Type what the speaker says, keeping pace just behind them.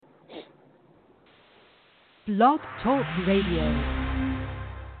Blog Talk Radio.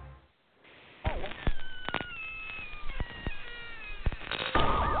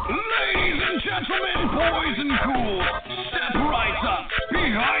 Ladies and gentlemen, boys and ghouls, step right up.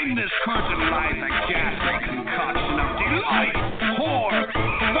 Behind this curtain lies a ghastly concoction of delight, horror,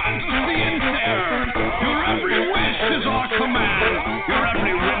 fantasy, and terror. Your every wish is our command. Your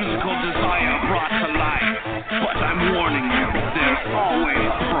every whimsical desire brought to life. But I'm warning you, there's always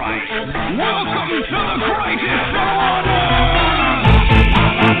a price. Welcome to the greatest show on earth!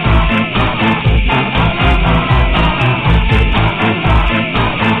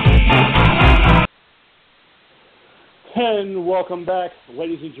 And welcome back,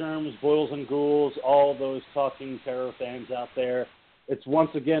 ladies and germs, boils and ghouls, all those talking terror fans out there. It's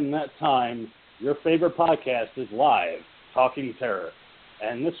once again that time. Your favorite podcast is live, Talking Terror.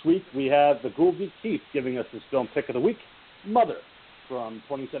 And this week we have the Ghoul of Geek Keith giving us his film pick of the week, Mother, from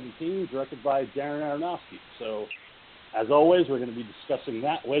 2017, directed by Darren Aronofsky. So, as always, we're going to be discussing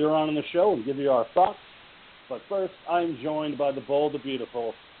that later on in the show and give you our thoughts. But first, I'm joined by the bold, the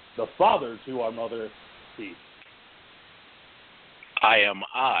beautiful, the father to our mother, Keith. I am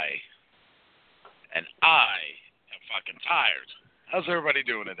I, and I am fucking tired. How's everybody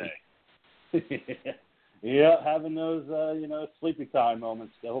doing today? Yeah, having those, sleepy time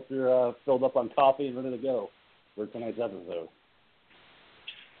moments. I hope you're filled up on coffee and ready to go for tonight's episode.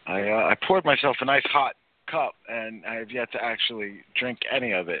 I poured myself a nice hot cup, and I have yet to actually drink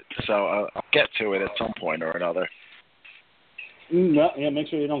any of it, so I'll get to it at some point or another. No, yeah, make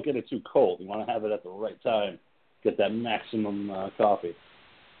sure you don't get it too cold. You want to have it at the right time. Get that maximum coffee.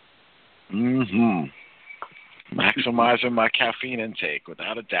 Mm-hmm. Maximizing my caffeine intake,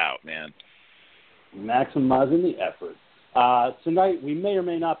 without a doubt, man. Maximizing the effort. Tonight, we may or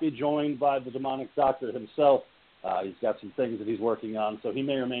may not be joined by the demonic doctor himself. He's got some things that he's working on, so he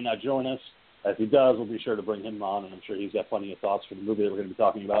may or may not join us. If he does, we'll be sure to bring him on, and I'm sure he's got plenty of thoughts for the movie that we're going to be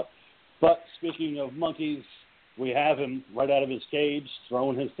talking about. But speaking of monkeys, we have him right out of his cage,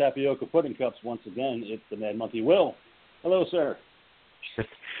 throwing his tapioca pudding cups once again. It's the Mad Monkey Will. Hello, sir.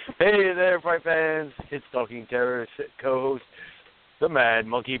 Hey there, Fight fans. It's Talking Terror co-host, the Mad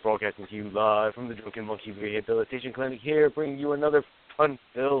Monkey, broadcasting to you live from the Drunken Monkey Rehabilitation Clinic here, bringing you another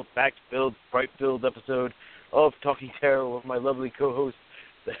fun-filled, fact-filled, fright-filled episode of Talking Terror with my lovely co-host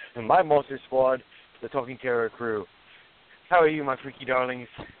and my monster squad, the Talking Terror crew. How are you, my freaky darlings?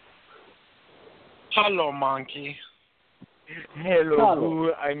 Hello, monkey. Hello,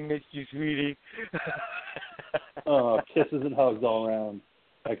 boo. I missed you, sweetie. Oh, kisses and hugs all around.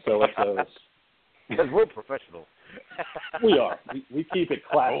 XOXOs. Because we're professional. We are. We keep it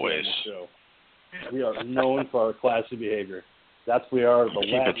classy Always. on the show. We are known for our classy behavior. That's we are the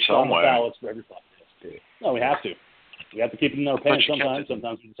keep last it somewhere. ballots for every podcast. No, we have to. We have to keep it in our pants sometimes.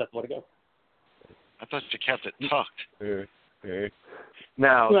 Sometimes we just have to let it go. I thought you kept it tucked.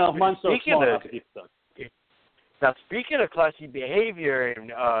 Now, well, mine's so speaking small, I of, have to keep it tucked. now, speaking of classy behavior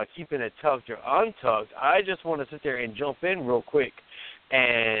and keeping it tucked or untucked, I just want to sit there and jump in real quick.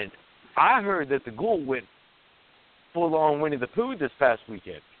 And I heard that the Ghoul went full-on Winnie the Pooh this past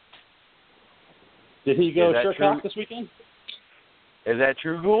weekend. Did he go Is that Sherlock this weekend? Is that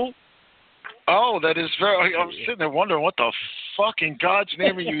true, Ghoul? Oh, that is very... I was sitting there wondering, what the fucking God's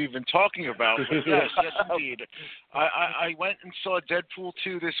name are you even talking about? But yes, indeed. I went and saw Deadpool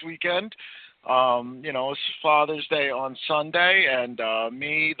 2 this weekend. It's Father's Day on Sunday, and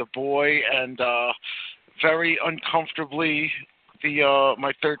me, the boy, and very uncomfortably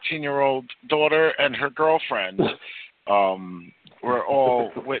my 13-year-old daughter and her girlfriend were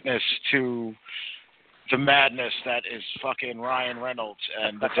all witness to the madness that is fucking Ryan Reynolds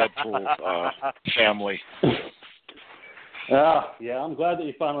and the Deadpool family. Yeah, I'm glad that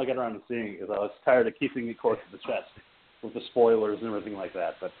you finally got around to seeing it, because I was tired of keeping it close to the chest with the spoilers and everything like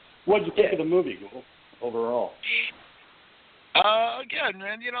that. But what did you think of the movie, Google, overall? Again,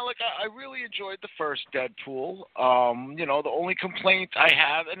 man, I really enjoyed the first Deadpool. The only complaint I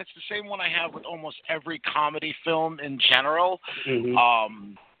have, and it's the same one I have with almost every comedy film in general.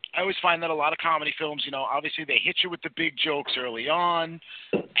 Mm-hmm. I always find that a lot of comedy films, obviously they hit you with the big jokes early on,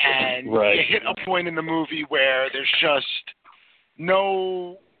 and right. You hit a point in the movie where there's just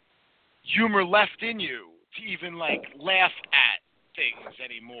no humor left in you to even, laugh at things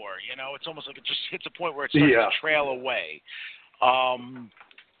anymore. It's almost like it just hits a point where it starts to trail away.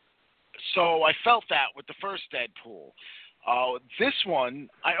 So I felt that with the first Deadpool. This one,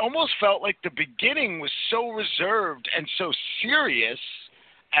 I almost felt like the beginning was so reserved and so serious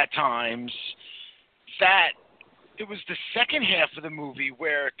at times that it was the second half of the movie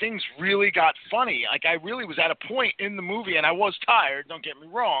where things really got funny. Like, I really was at a point in the movie, and I was tired, don't get me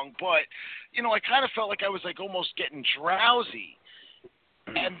wrong, but, you know, I kind of felt like I was, like, almost getting drowsy.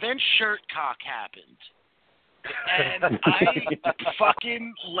 And then Shirt Cock happened. And I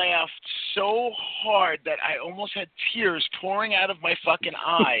fucking laughed so hard that I almost had tears pouring out of my fucking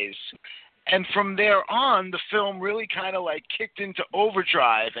eyes. And from there on, the film really kind of like kicked into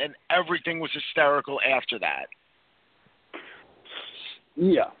overdrive, and everything was hysterical after that.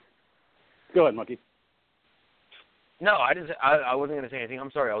 Yeah. Go ahead, Monkey. No, I didn't. I wasn't going to say anything.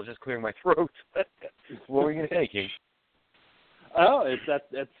 I'm sorry. I was just clearing my throat. What were you going to say, King? Oh,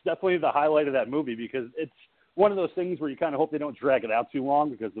 it's definitely the highlight of that movie, because it's one of those things where you kind of hope they don't drag it out too long,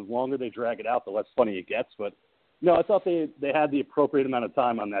 because the longer they drag it out, the less funny it gets. But no, I thought they had the appropriate amount of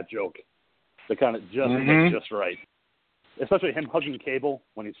time on that joke to kind of just right. Especially him hugging Cable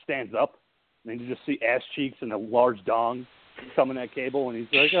when he stands up, and you just see ass cheeks and a large dong coming at Cable, and he's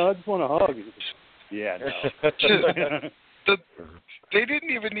like, "Oh, I just want to hug." Yeah, no. They didn't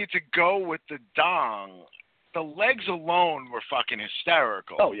even need to go with the dong. The legs alone were fucking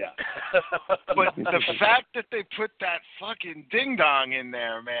hysterical. Oh, yeah. But the fact that they put that fucking ding-dong in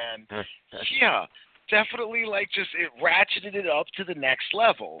there, man, yeah, definitely, like, just it ratcheted it up to the next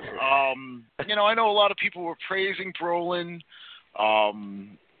level. You know, I know a lot of people were praising Brolin.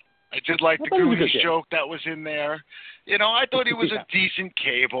 I did like the Goonies joke that was in there. You know, I thought he was a decent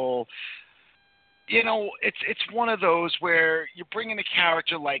Cable. You know, it's one of those where you bring in a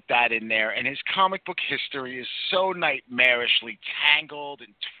character like that in there, and his comic book history is so nightmarishly tangled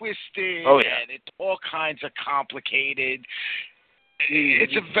and twisted, and it's all kinds of complicated.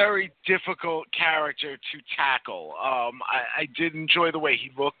 It's a very difficult character to tackle. I did enjoy the way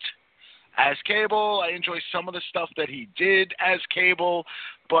he looked as Cable. I enjoy some of the stuff that he did as Cable,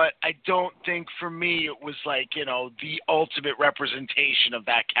 but I don't think for me it was like, you know, the ultimate representation of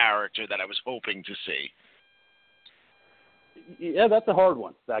that character that I was hoping to see. Yeah, that's a hard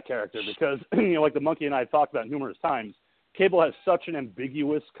one, that character, because, you know, like the Monkey and I have talked about numerous times, Cable has such an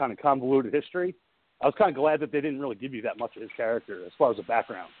ambiguous, kind of convoluted history. I was kind of glad that they didn't really give you that much of his character as far as the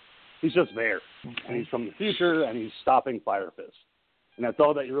background. He's just there, and he's from the future, and he's stopping Fire Fist. And that's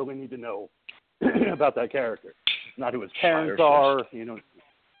all that you really need to know about that character. Not who his parents are, you know,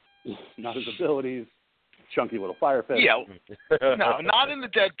 not his abilities, chunky little Fire Fist. Yeah, no, not in the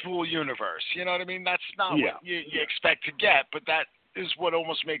Deadpool universe. You know what I mean? That's not what you expect to get, but that is what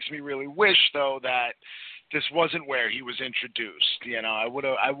almost makes me really wish, though, that this wasn't where he was introduced. You know, I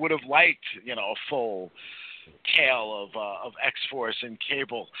would have liked, you know, a full tale of X-Force and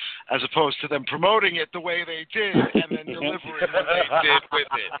Cable, as opposed to them promoting it the way they did and then delivering what they did with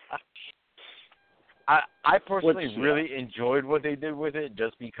it. I personally really enjoyed what they did with it,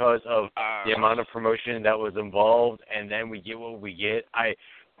 just because of the amount of promotion that was involved, and then we get what we get.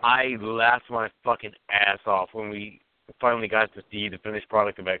 I laughed my fucking ass off when we finally got to see the finished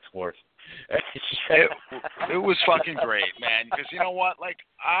product of X-Force. It was fucking great, man, because you know what? Like,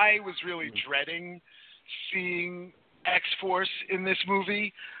 I was really dreading seeing X-Force in this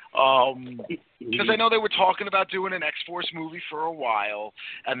movie, because I know they were talking about doing an X-Force movie for a while,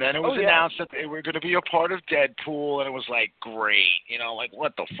 and then it was announced that they were going to be a part of Deadpool, and it was like, great, you know, like,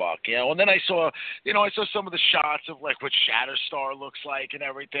 what the fuck, you know? And then I saw some of the shots of like what Shatterstar looks like and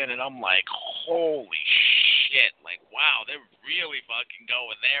everything, and I'm like, holy shit, like, wow, they're really fucking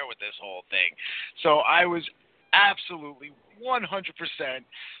going there with this whole thing. So I was absolutely 100%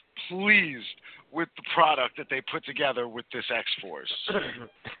 pleased with the product that they put together with this X-Force.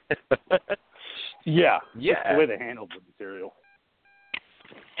 Yeah. The way they handled the material.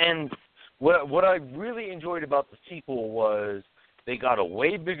 And what I really enjoyed about the sequel was they got a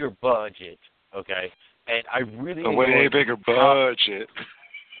way bigger budget, okay? And I really enjoyed way bigger budget.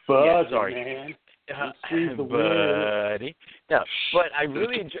 Man. Buddy. No, but I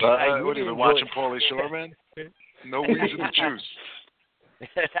really enjoyed. What are you watching, Pauly Shore, man? No reason to choose.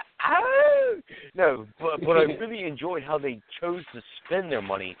 No, but I really enjoyed how they chose to spend their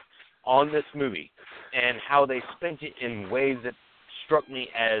money on this movie, and how they spent it in ways that struck me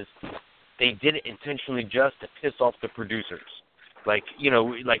as they did it intentionally just to piss off the producers. Like, you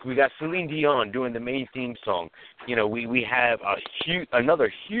know, like we got Celine Dion doing the main theme song. You know, we have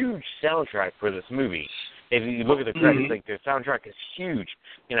another huge soundtrack for this movie. If you look at the credits, like the soundtrack is huge.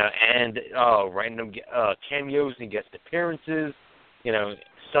 You know, and random cameos and guest appearances. You know,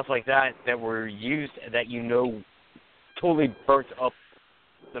 stuff like that were used that, you know, totally burnt up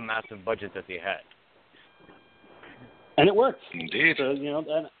the massive budget that they had. And it worked. Indeed. So, you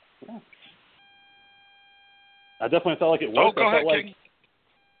know, I definitely felt like it worked. Oh, go ahead, King.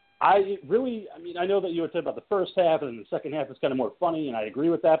 I know that you had said about the first half and the second half is kind of more funny, and I agree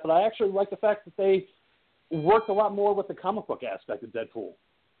with that, but I actually like the fact that they worked a lot more with the comic book aspect of Deadpool.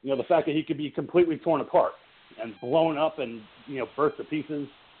 You know, the fact that he could be completely torn apart and blown up and, you know, burst to pieces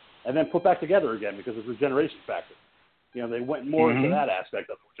and then put back together again because of the regeneration factor. You know, they went more into that aspect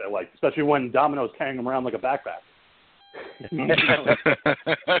of it, which I liked, especially when Domino's carrying him around like a backpack.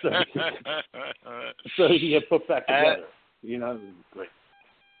 so he get put back together. You know, it was great.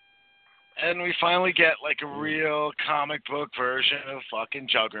 And we finally get like a real comic book version of fucking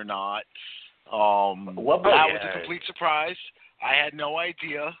Juggernaut. That was a complete surprise. I had no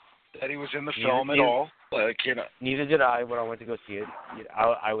idea that he was in the film at all. Like, you know, neither did I when I went to go see it.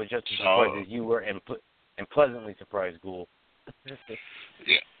 I was just as surprised as you were, and pleasantly surprised, Ghoul.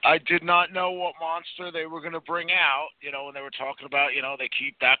 Yeah, I did not know what monster they were going to bring out. You know, when they were talking about, you know, they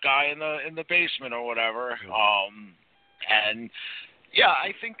keep that guy in the basement or whatever. And yeah,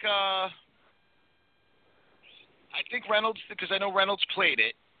 I think Reynolds, because I know Reynolds played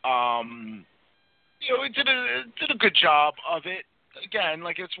it. You know, he did a good job of it. Again,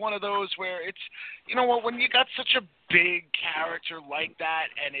 like, it's one of those where it's, you know what, when you got such a big character like that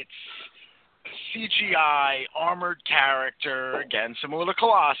and it's CGI armored character, again, similar to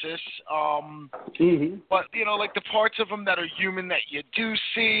Colossus, but, you know, like the parts of him that are human that you do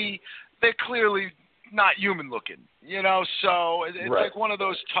see, they're clearly not human looking, you know, so it's like one of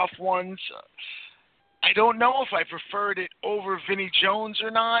those tough ones. I don't know if I preferred it over Vinnie Jones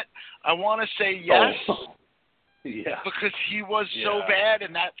or not. I want to say yes. Yeah. Because he was so bad,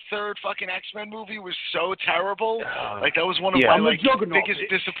 and that third fucking X-Men movie was so terrible. Like, that was one of my biggest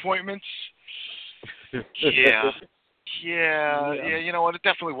disappointments. Yeah, you know what? It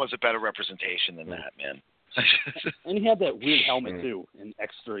definitely was a better representation than that, man. And he had that weird helmet, too, in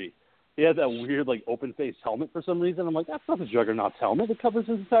X3. He had that weird, like, open-faced helmet for some reason. I'm like, that's not the Juggernaut's helmet. It covers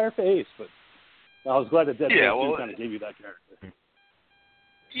his entire face. But I was glad that Deadpool 2 kind of gave you that character.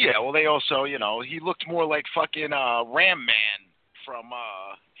 Yeah, well, they also, you know, he looked more like fucking Ram Man from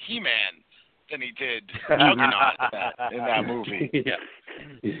He-Man than he did Juggernaut in that movie.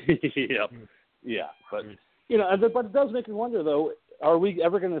 Yeah, but, you know, but it does make me wonder, though, are we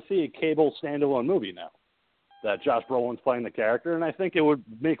ever going to see a Cable standalone movie now that Josh Brolin's playing the character? And I think it would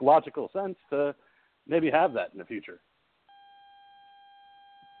make logical sense to maybe have that in the future.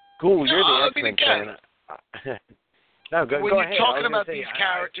 Cool, you're the X-Men fan. No, go when you're ahead. talking about these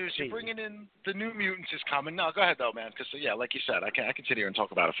characters, you're bringing in the New Mutants is coming. No, go ahead though, man. Because yeah, like you said, I can sit here and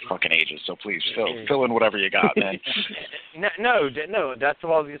talk about it for fucking ages. So please fill in whatever you got, man. No. That's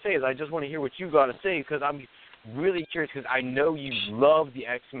what I was gonna say. Is I just want to hear what you got to say because I'm really curious because I know you love the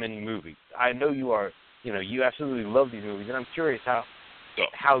X-Men movies. I know you are. You know, you absolutely love these movies, and I'm curious how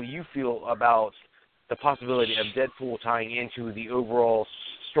you feel about the possibility of Deadpool tying into the overall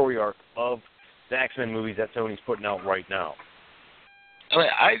story arc of the X-Men movies that Sony's putting out right now. I mean,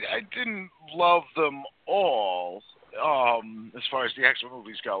 I didn't love them all as far as the X-Men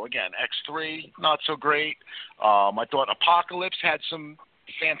movies go. Again, X3, not so great. I thought Apocalypse had some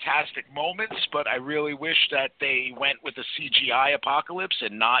fantastic moments, but I really wish that they went with a CGI Apocalypse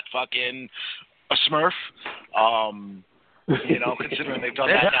and not fucking a Smurf. You know, considering they've done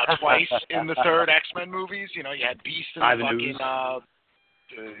that now twice in the third X-Men movies. You know, you had Beast and fucking...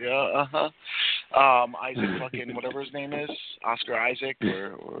 Isaac fucking whatever his name is, Oscar Isaac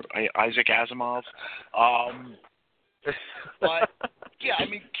or Isaac Asimov. But yeah, I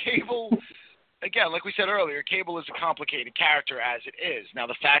mean, Cable, again, like we said earlier, Cable is a complicated character as it is. Now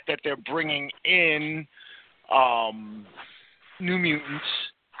the fact that they're bringing in New Mutants,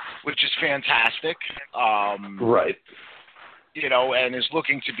 which is fantastic, right? You know, and is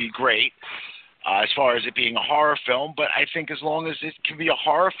looking to be great. As far as it being a horror film, but I think as long as it can be a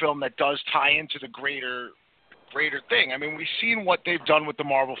horror film that does tie into the greater thing. I mean, we've seen what they've done with the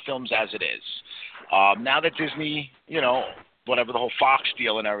Marvel films as it is. Now that Disney, you know, whatever the whole Fox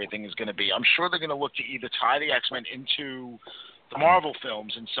deal and everything is going to be, I'm sure they're going to look to either tie the X-Men into the Marvel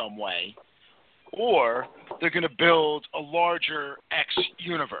films in some way, or they're going to build a larger X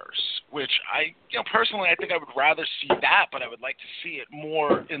universe, which personally, I think I would rather see that, but I would like to see it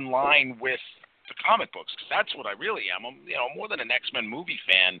more in line with the comic books, because that's what I really am. I'm, you know, more than an X-Men movie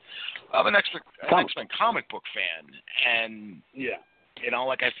fan. I'm an X-Men comic book fan, and you know,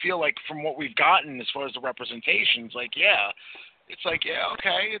 like I feel like from what we've gotten as far as the representations, like okay,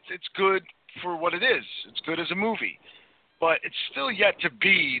 it's good for what it is. It's good as a movie, but it's still yet to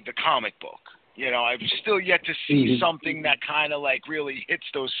be the comic book. You know, I've still yet to see something that kind of like really hits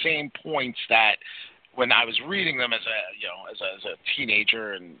those same points that when I was reading them as a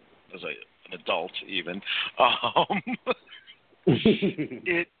teenager and as an adult even,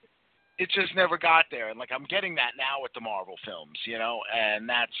 it just never got there. And, like, I'm getting that now with the Marvel films, you know, and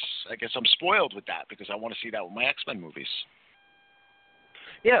that's, I guess I'm spoiled with that because I want to see that with my X-Men movies.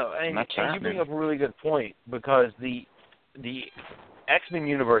 Yeah, and you bring up a really good point because the X-Men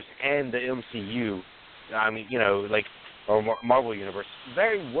universe and the MCU, I mean, you know, like, or Marvel universe,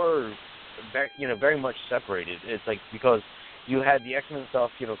 very much separated. It's like because you had the X-Men stuff,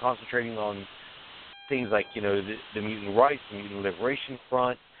 you know, concentrating on things like, you know, the mutant rights, the mutant liberation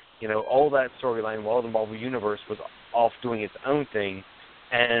front, you know, all that storyline while the Marvel universe was off doing its own thing.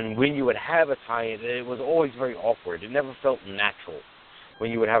 And when you would have a tie-in, it was always very awkward. It never felt natural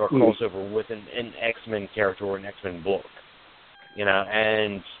when you would have a crossover with an X-Men character or an X-Men book. You know,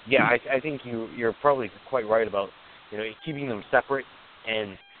 and yeah, I think you're probably quite right about, you know, keeping them separate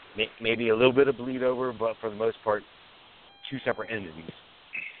and maybe a little bit of bleed over, but for the most part, two separate entities.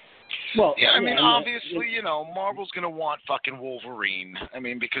 Well, yeah, I mean, obviously, you know, Marvel's going to want fucking Wolverine. I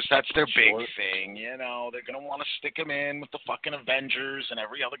mean, because that's their big thing, you know. They're going to want to stick him in with the fucking Avengers and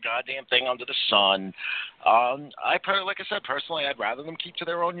every other goddamn thing under the sun. Like I said, personally, I'd rather them keep to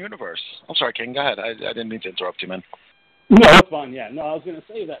their own universe. I'm sorry, King, go ahead. I didn't mean to interrupt you, man. No, that's fine, yeah. No, I was going to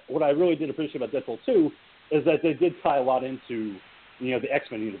say that what I really did appreciate about Deadpool 2 is that they did tie a lot into, you know, the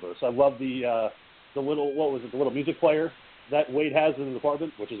X-Men universe. I love the little music player that Wade has in his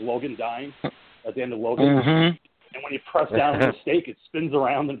apartment, which is Logan dying at the end of Logan. Mm-hmm. And when you press down on the stake, it spins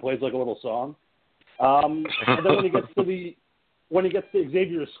around and plays like a little song. And then when he gets to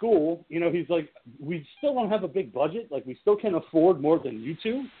Xavier's school, you know, he's like, we still don't have a big budget. Like, we still can't afford more than you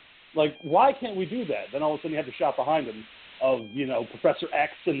two. Like, why can't we do that? Then all of a sudden you have the shot behind him of, you know, Professor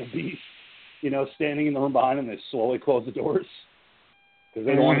X and the Beast, you know, standing in the room behind him. They slowly close the doors because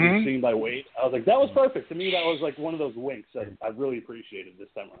they don't want to be seen by Wade. I was like, that was perfect. To me, that was like one of those winks that I really appreciated this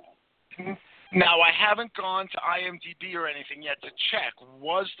time around. Now, I haven't gone to IMDb or anything yet to check.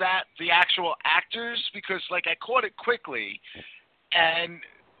 Was that the actual actors? Because, like, I caught it quickly, and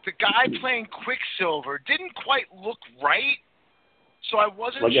the guy playing Quicksilver didn't quite look right. So I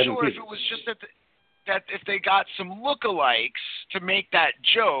wasn't sure if it was just that if they got some lookalikes to make that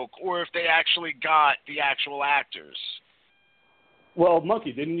joke or if they actually got the actual actors. Well,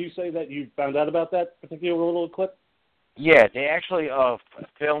 Monkey, didn't you say that you found out about that particular little clip? Yeah, they actually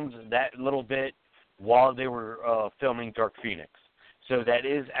filmed that little bit while they were filming Dark Phoenix. So that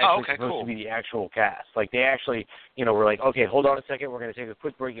is actually supposed to be the actual cast. Like, they actually, you know, were like, okay, hold on a second, we're going to take a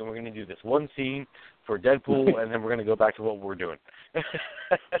quick break and we're going to do this one scene for Deadpool, and then we're going to go back to what we're doing.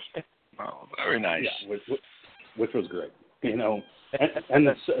 Oh, very nice. Yeah, which was great. You know, and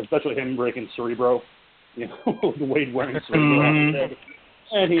especially him breaking Cerebro, you know, the Wade wearing Cerebro on his head,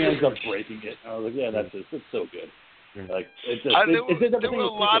 and he ends up breaking it. I was like, yeah, that's so good. Like, there were a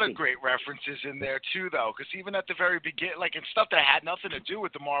lot of great references in there too, though, because even at the very beginning, like, in stuff that had nothing to do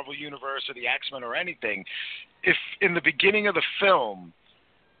with the Marvel Universe or the X-Men or anything, if in the beginning of the film,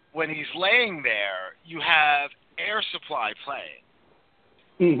 when he's laying there, you have Air Supply playing,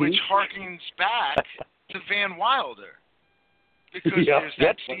 which harkens back to Van Wilder. Because there's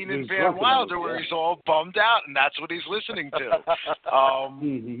that scene in Van Wilder where he's all bummed out, and that's what he's listening to.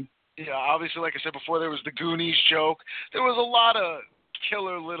 You know, obviously, like I said before, there was the Goonies joke. There was a lot of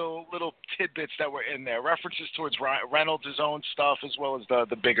killer little tidbits that were in there, references towards Reynolds' own stuff as well as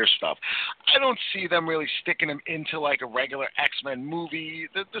the bigger stuff. I don't see them really sticking him into like a regular X-Men movie.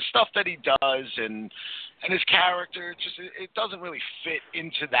 The stuff that he does and his character, it doesn't really fit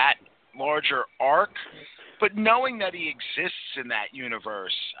into that larger arc. But knowing that he exists in that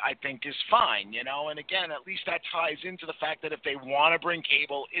universe, I think, is fine, you know? And again, at least that ties into the fact that if they want to bring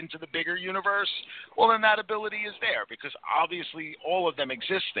Cable into the bigger universe, well, then that ability is there because obviously all of them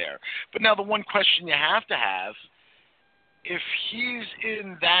exist there. But now the one question you have to have, if he's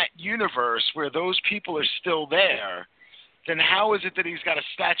in that universe where those people are still there, then how is it that he's got a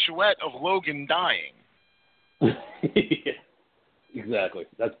statuette of Logan dying? Yeah, exactly.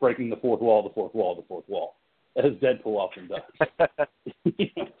 That's breaking the fourth wall. As Deadpool often does.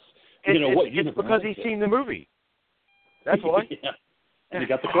 It's because he's seen the movie. That's why. Yeah. And he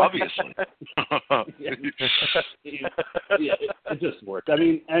got the obviously. It just worked. I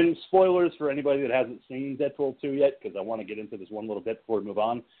mean, and spoilers for anybody that hasn't seen Deadpool 2 yet, because I want to get into this one little bit before we move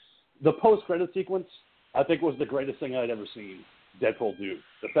on. The post-credit sequence, I think, was the greatest thing I'd ever seen Deadpool do.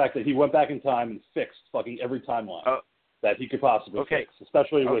 The fact that he went back in time and fixed fucking every timeline. That he could possibly fix,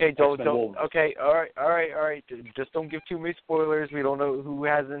 especially with X-Men Wolverine. Okay, all right. Just don't give too many spoilers. We don't know who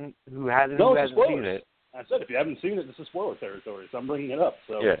hasn't seen it. I said if you haven't seen it, this is spoiler territory, so I'm bringing it up.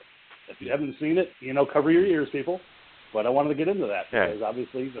 So if you haven't seen it, cover your ears, people. But I wanted to get into that because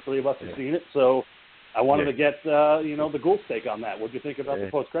obviously the three of us have seen it. So I wanted to get, the Ghoul's take on that. What do you think about the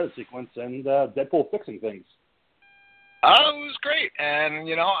post-credit sequence and Deadpool fixing things? Oh, it was great. And,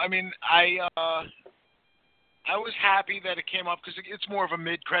 I was happy that it came up because it's more of a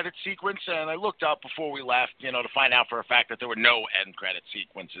mid-credit sequence, and I looked up before we left, to find out for a fact that there were no end-credit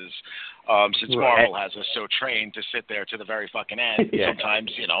sequences, since Marvel has us so trained to sit there to the very fucking end.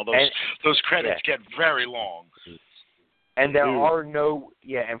 Sometimes, those credits get very long. And there are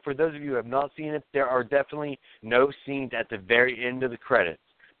and for those of you who have not seen it, there are definitely no scenes at the very end of the credits.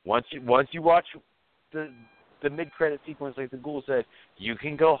 Once you watch the mid-credit sequence, like the Ghoul said, you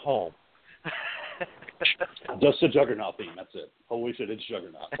can go home. Just the Juggernaut theme, that's it. Holy shit, it's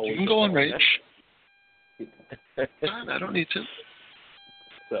Juggernaut. You can go on Rage. I don't need to.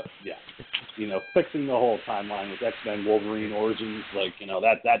 So, fixing the whole timeline with X-Men Wolverine Origins,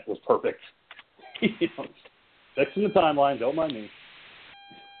 that was perfect. Fixing the timeline, don't mind me.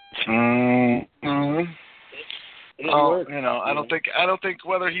 I don't think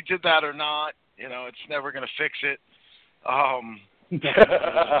whether he did that or not, it's never going to fix it. It's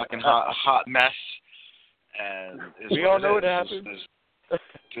a fucking hot mess. And we all know what happened.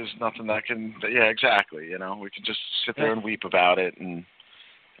 There's nothing that can. Yeah, exactly. We can just sit there and weep about it and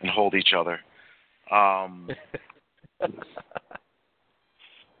hold each other. But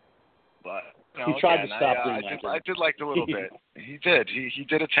he tried to stop I did like the little bit. He did. He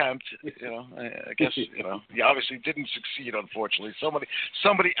did attempt. I guess he obviously didn't succeed. Unfortunately,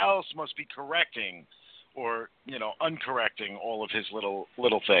 somebody else must be correcting or uncorrecting all of his little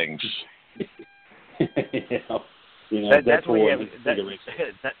things.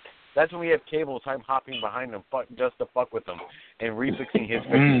 That's when we have Cable time hopping behind him just to fuck with him and refixing his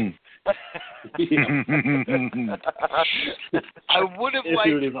fixes. I would have liked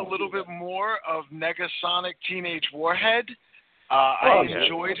a little bit more of Negasonic Teenage Warhead. I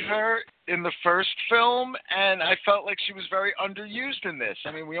enjoyed her in the first film, and I felt like she was very underused in this.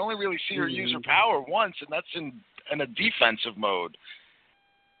 I mean, we only really see her use her power once, and that's in a defensive mode.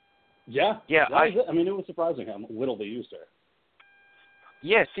 Yeah. It was surprising how little they used her.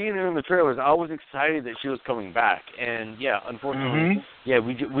 Yeah, seeing her in the trailers, I was excited that she was coming back, and unfortunately,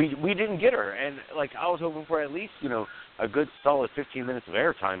 we didn't get her, and I was hoping for at least a good solid 15 minutes of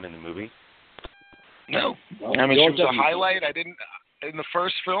airtime in the movie. No, she was a highlight. In the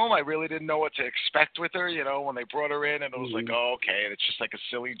first film, I really didn't know what to expect with her. When they brought her in, and it was like, oh, okay, it's just like a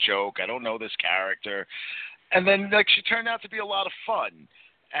silly joke. I don't know this character, and then she turned out to be a lot of fun.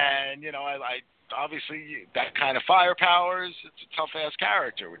 And, I obviously, that kind of firepower, it's a tough-ass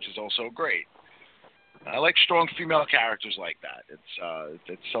character, which is also great. I like strong female characters like that.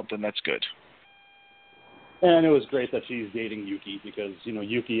 It's something that's good. And it was great that she's dating Yuki because,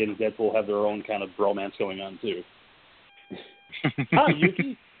 Yuki and Deadpool have their own kind of bromance going on, too. Hi,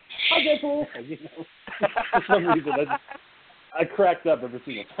 Yuki. Hi, Deadpool. For some reason, I cracked up every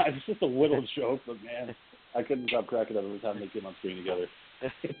single time. It's just a little joke, but, man, I couldn't stop cracking up every time they came on screen together.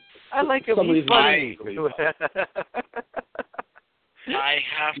 I like it. He's funny. I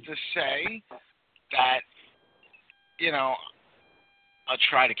have to say that, I'll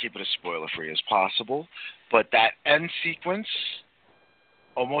try to keep it as spoiler-free as possible, but that end sequence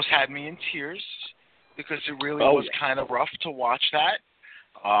almost had me in tears because it really was kind of rough to watch that,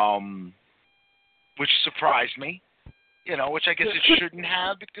 which surprised me, which I guess it shouldn't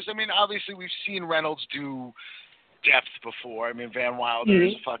have because, obviously we've seen Reynolds do depth before. Van Wilder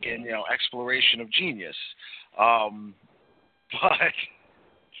is a fucking, exploration of genius. But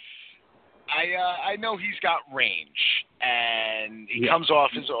I know he's got range, and he comes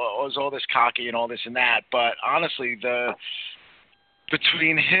off as all this cocky and all this and that, but honestly,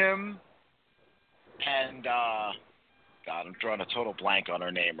 between him and, God, I'm drawing a total blank on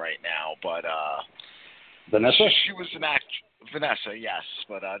her name right now, but, Vanessa? She was an actress. Vanessa, yes,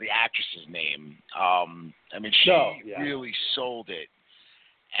 but the actress's name. She really sold it.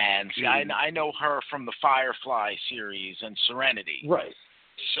 And see, I know her from the Firefly series and Serenity. Right.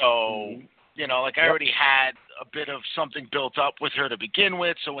 So, I already had a bit of something built up with her to begin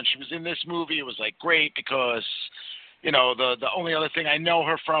with. So when she was in this movie, it was great because, the only other thing I know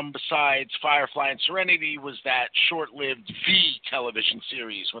her from besides Firefly and Serenity was that short-lived V television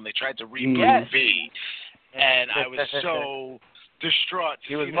series when they tried to reboot V. And I was so distraught to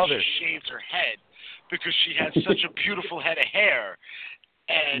see that she shaved her head because she had such a beautiful head of hair.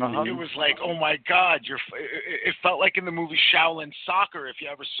 And it was like, oh, my God. It felt like in the movie Shaolin Soccer, if you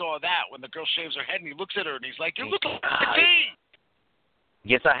ever saw that, when the girl shaves her head and he looks at her and he's like, you look like me.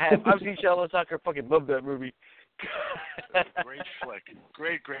 Yes, I have. I've seen Shaolin Soccer. I fucking love that movie. Great flick.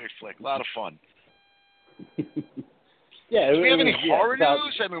 Great flick. A lot of fun. Yeah. Do we have any horror about,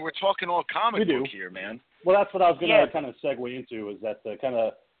 news? I mean, we're talking all comic book here, man. Well, that's what I was going to kind of segue into, is that the kind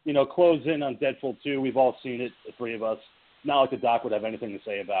of, close in on Deadpool 2. We've all seen it, the three of us. Not like the Doc would have anything to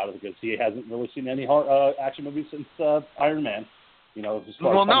say about it, because he hasn't really seen any action movies since Iron Man.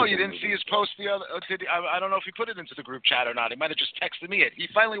 Well, no, you didn't see his post the other. I don't know if he put it into the group chat or not. He might have just texted me it. He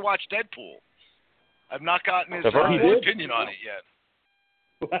finally watched Deadpool. I've not gotten his opinion on it yet.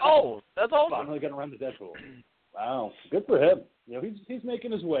 Oh, that's awesome. Finally got around to Deadpool. Wow, good for him. He's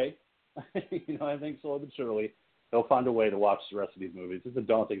making his way. I think slowly but surely he'll find a way to watch the rest of these movies. It's a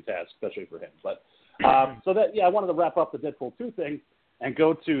daunting task, especially for him. But I wanted to wrap up the Deadpool 2 thing and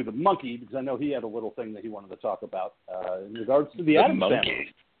go to the monkey, because I know he had a little thing that he wanted to talk about in regards to the Addams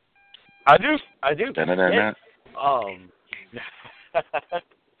family. I do.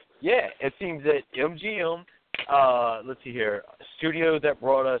 Yeah, it seems that MGM, let's see here, a studio that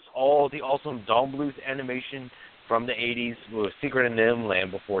brought us all the awesome Dawn Bluth animation from the 80s with Secret of NIMH,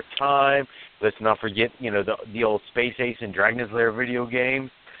 Land Before Time. Let's not forget, the old Space Ace and Dragon's Lair video games.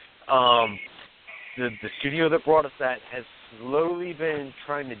 The studio that brought us that has slowly been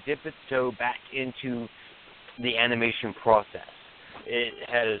trying to dip its toe back into the animation process. It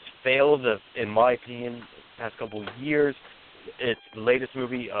has failed, in my opinion, the past couple of years. Its latest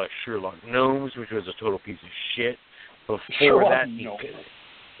movie, Sherlock Gnomes, which was a total piece of shit. Before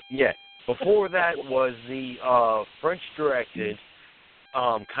that was the French-directed,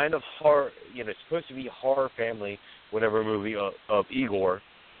 kind of horror, supposed to be horror family, whatever movie of Igor.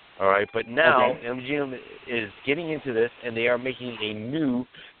 All right, but now MGM is getting into this, and they are making a new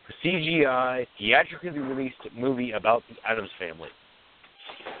CGI, theatrically released movie about the Addams family.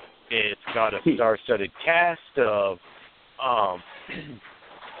 It's got a star-studded cast of,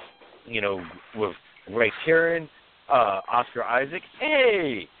 with Ray Kieran, Oscar Isaac.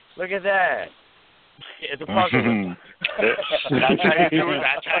 Hey, look at that. It's a positive. That's how you do it.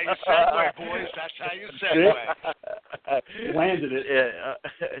 That's how you segue, boys. That's how you segue. Landed it.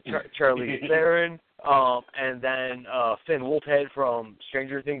 Charlie Theron, and then Finn Wolfhead from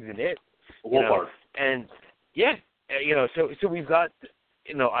Stranger Things and It. And so we've got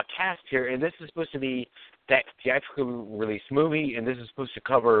a cast here, and this is supposed to be that theatrically released movie, and this is supposed to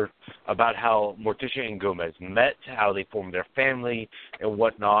cover about how Morticia and Gomez met, how they formed their family, and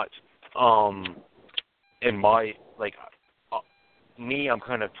whatnot. I'm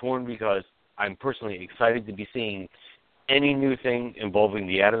kind of torn, because I'm personally excited to be seeing any new thing involving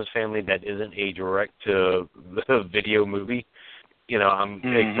the Addams family that isn't a direct-to-video movie. I'm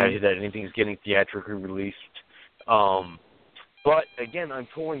excited that anything's getting theatrically released. But, again, I'm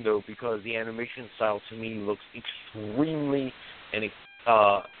torn, though, because the animation style, to me, looks extremely and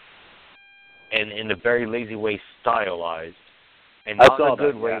in a very lazy way stylized. And not in a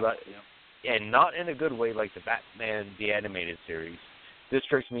good way. And not in a good way like the Batman the Animated Series. This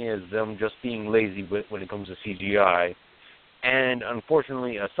strikes me as them just being lazy when it comes to CGI. And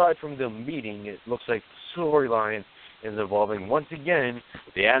unfortunately, aside from them meeting, it looks like the storyline is involving, once again,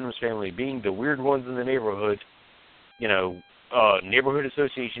 the Addams family being the weird ones in the neighborhood. Neighborhood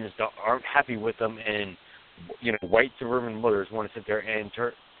associations aren't happy with them, and white suburban mothers want to sit there and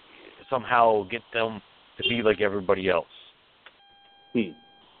somehow get them to be like everybody else.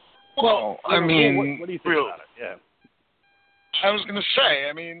 Well, what do you think about it? Yeah. I was going to say,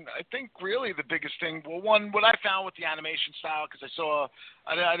 I think really the biggest thing, what I found with the animation style, because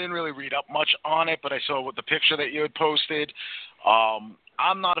I didn't really read up much on it, but I saw the picture that you had posted.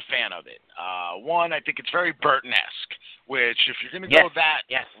 I'm not a fan of it. I think it's very Burton-esque, which if you're going to go that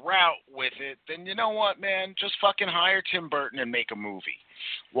route with it, then you know what, man, just fucking hire Tim Burton and make a movie.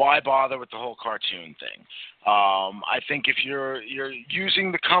 Why bother with the whole cartoon thing? I think if you're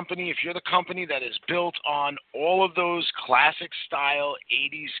using the company, if you're the company that is built on all of those classic style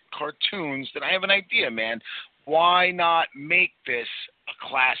 80s cartoons, then I have an idea, man. Why not make this a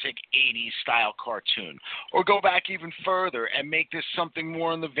classic 80s style cartoon? Or go back even further and make this something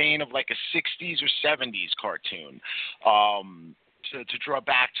more in the vein of like a 60s or 70s cartoon, to draw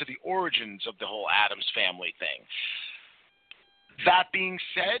back to the origins of the whole Addams family thing. That being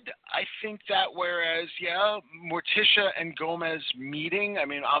said, I think that whereas, Morticia and Gomez meeting,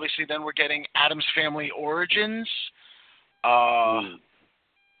 obviously then we're getting Addams family origins.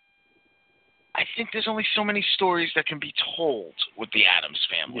 I think there's only so many stories that can be told with the Addams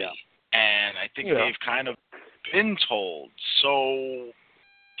family. Yeah. And I think they've kind of been told. So,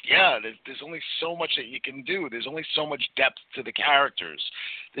 there's only so much that you can do. There's only so much depth to the characters.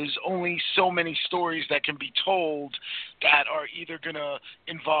 There's only so many stories that can be told that are either going to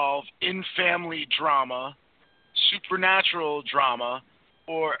involve in-family drama, supernatural drama,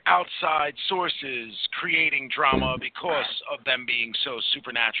 or outside sources creating drama because of them being so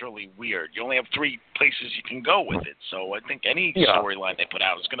supernaturally weird. You only have 3 places you can go with it. So I think any storyline they put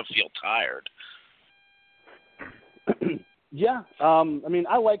out is going to feel tired. Yeah. I mean,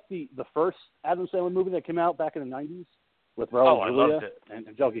 I like the first Adam Sandler movie that came out back in the 90s with Raul Julia and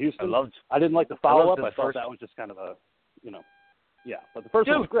Angelica Houston. I didn't like the follow-up. I thought that was just kind of a, yeah. But the first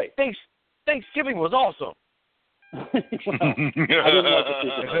one was great. Thanksgiving was awesome. Well, I didn't like the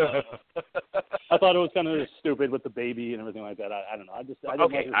sequel. I thought it was kind of stupid with the baby and everything like that. I don't know. I didn't like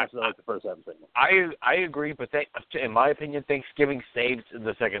it as much as I liked the first Adam Sandler. I agree, but in my opinion, Thanksgiving saved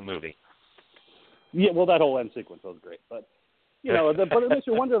the second movie. Yeah, well, that whole end sequence was great, but but it makes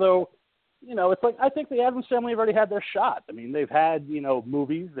you wonder though. It's like I think the Addams Family have already had their shot. I mean, they've had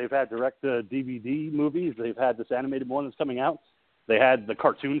movies, they've had direct DVD movies, they've had this animated one that's coming out. They had the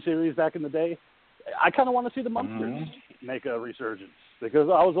cartoon series back in the day. I kind of want to see the Munsters make a resurgence because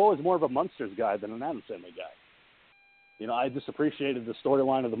I was always more of a Munsters guy than an Addams Family guy. I just appreciated the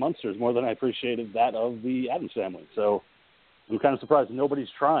storyline of the Munsters more than I appreciated that of the Addams Family. So I'm kind of surprised nobody's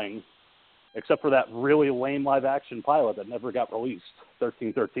trying, except for that really lame live-action pilot that never got released,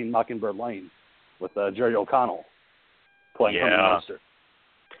 1313 Mockingbird Lane, with Jerry O'Connell playing Herman Munster.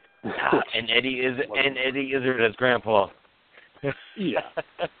 And Eddie Izzard as Grandpa. Yeah.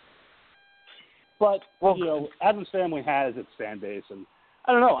 But, Addams Family has its fan base, and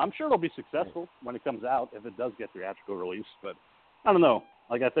I don't know. I'm sure it'll be successful when it comes out, if it does get theatrical release, but I don't know.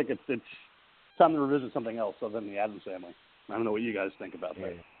 Like, I think it's time to revisit something else other than the Addams Family. I don't know what you guys think about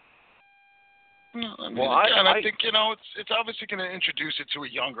that. I think it's obviously going to introduce it to a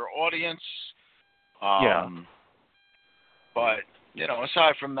younger audience. But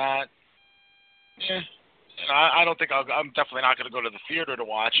aside from that, I don't think I'm definitely not going to go to the theater to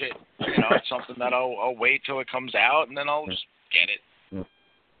watch it. It's something that I'll wait till it comes out and then I'll just get it.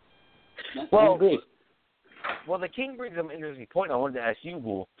 Well, the King brings up an interesting point. I wanted to ask you,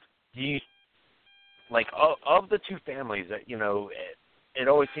 Will. Do you of the 2 families that it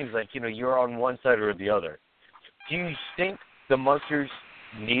always seems like, you're on one side or the other. Do you think the Munsters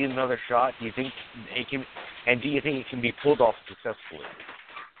need another shot? Do you think it can, and do you think it can be pulled off successfully?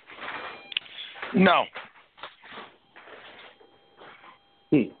 No.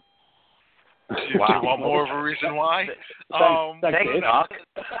 Wow. Do you want more of a reason why? Thanks, Doc.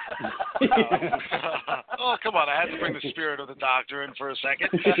 Oh, come on. I had to bring the spirit of the doctor in for a second.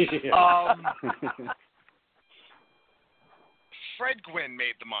 Fred Gwynne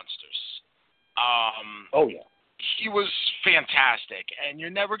made the Munsters. He was fantastic, and you're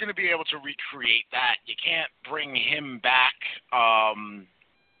never going to be able to recreate that. You can't bring him back.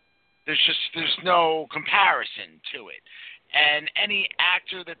 There's no comparison to it. And any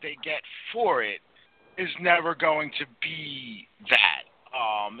actor that they get for it is never going to be that.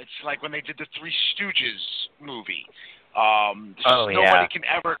 It's like when they did the Three Stooges movie. Nobody can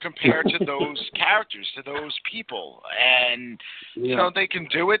ever compare to those characters, to those people. And, they can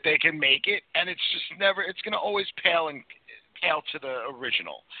do it, they can make it, and it's just never, it's going to always pale to the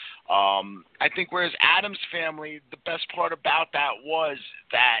original. I think whereas Addams Family, the best part about that was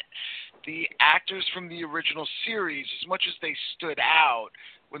that the actors from the original series, as much as they stood out,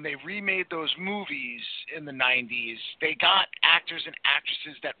 when they remade those movies in the 90s, they got actors and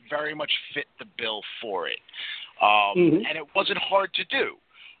actresses that very much fit the bill for it. And it wasn't hard to do.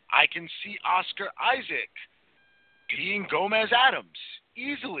 I can see Oscar Isaac being Gomez Addams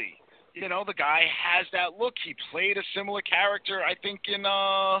easily. The guy has that look. He played a similar character, I think, in,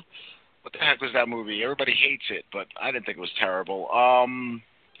 what the heck was that movie? Everybody hates it, but I didn't think it was terrible.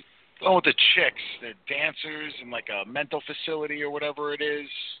 With the chicks, the dancers in like a mental facility or whatever it is.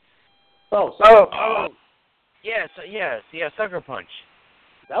 Yes, Sucker Punch.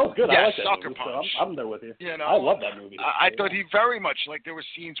 That was good. Yeah, I like that Sucker movie, Punch. So I'm there with you. I love that movie. I thought he very much, there were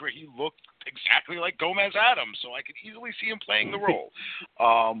scenes where he looked exactly like Gomez Addams, so I could easily see him playing the role.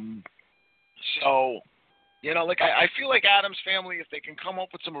 I feel like Addams Family, if they can come up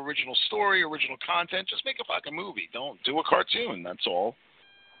with some original story, original content, just make a fucking movie. Don't do a cartoon. That's all.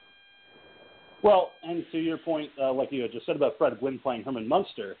 Well, and to your point, like you had just said about Fred Gwynne playing Herman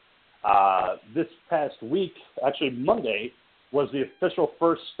Munster, this past week, actually Monday, was the official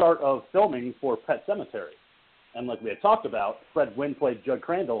first start of filming for Pet Sematary. And like we had talked about, Fred Gwynne played Judd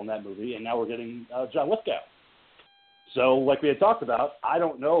Crandall in that movie, and now we're getting John Lithgow. So like we had talked about, I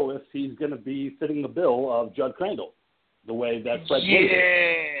don't know if he's going to be fitting the bill of Judd Crandall the way that Fred Gwynne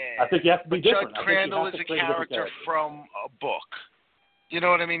did. I think you have to be different. Judd Crandall is a character from a book. You know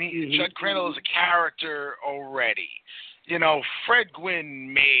what I mean? Judd Crandall is a character already. Fred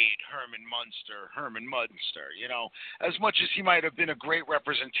Gwynne made Herman Munster. As much as he might have been a great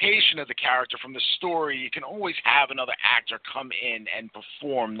representation of the character from the story, you can always have another actor come in and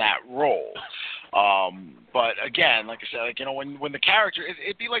perform that role. But again, like I said, when the character,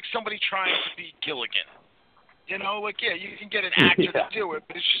 it'd be like somebody trying to be Gilligan. You can get an actor to do it,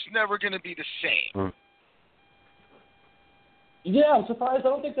 but it's just never going to be the same. Yeah, I'm surprised. I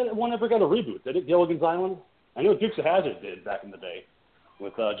don't think that one ever got a reboot. Did it, Gilligan's Island? I know Dukes of Hazzard did back in the day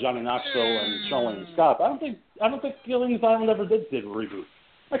with Johnny Knoxville and Charlene Scott. I don't think Gilligan's Island ever did a reboot.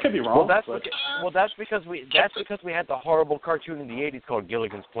 I could be wrong. That's because we had the horrible cartoon in the '80s called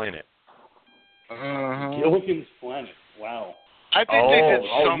Gilligan's Planet. Gilligan's Planet. Wow. I think they did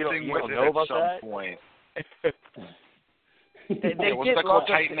something with it at some point. Wasn't that called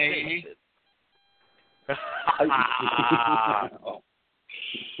Titan A.E.?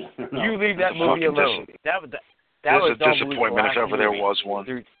 You leave that movie alone. That was a disappointment if ever there was one.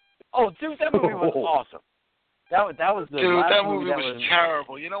 Dude, that movie was awesome. That was the that movie was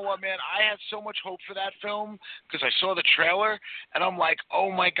terrible. You know what, man? I had so much hope for that film because I saw the trailer and I'm like,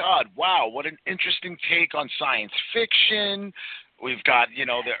 oh my God, wow, what an interesting take on science fiction. We've got, the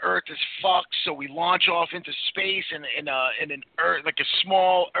Earth is fucked, so we launch off into space in an Earth, like a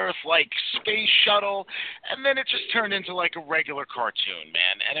small Earth-like space shuttle, and then it just turned into like a regular cartoon,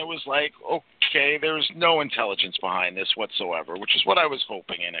 man. And it was like, okay, there's no intelligence behind this whatsoever, which is what I was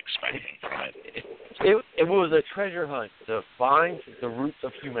hoping and expecting from it. It was a treasure hunt to find the roots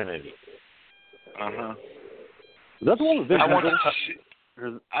of humanity. That's one of the big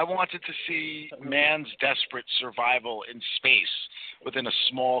I wanted to see man's desperate survival in space within a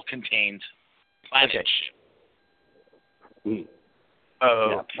small, contained planet.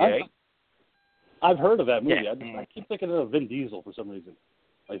 Okay. I've heard of that movie. Yeah. I keep thinking of Vin Diesel for some reason.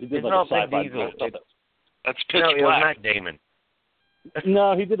 Like he did it's like not a sci-fi Vin Diesel. That's Pitch Black. Black. It was Matt Damon.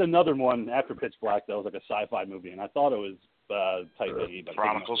 No, he did another one after Pitch Black that was like a sci-fi movie, and I thought it was Titan A.E.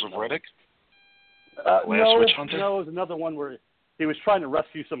 Chronicles of Riddick? No, it was another one where he was trying to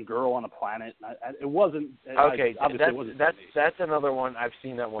rescue some girl on a planet. It wasn't. Okay, that's another one. I've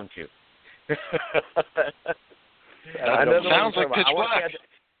seen that one too. Sounds like Pitch Black.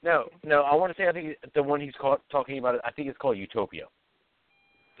 No. I want to say I think the one he's talking about. I think it's called Utopia.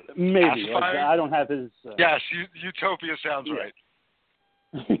 Maybe. I don't have his. Yes, Utopia sounds right.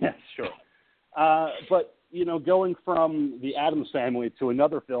 Yeah, sure. But going from the Addams Family to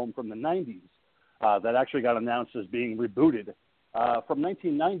another film from the '90s that actually got announced as being rebooted. From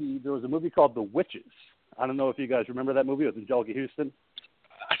 1990, there was a movie called The Witches. I don't know if you guys remember that movie with Angelica Houston.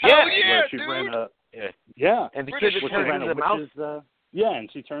 Yeah, she dude. ran a and the kid turns into a mouse. And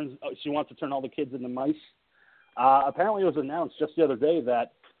she wants to turn all the kids into mice. Apparently, it was announced just the other day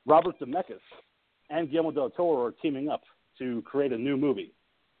that Robert Zemeckis and Guillermo del Toro are teaming up to create a new movie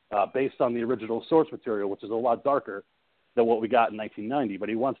based on the original source material, which is a lot darker than what we got in 1990. But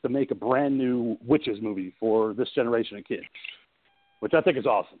he wants to make a brand new witches movie for this generation of kids, which I think is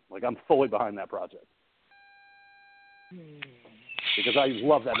awesome. Like, I'm fully behind that project. Because I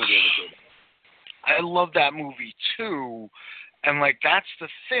love that movie as a kid. I love that movie, too. And, that's the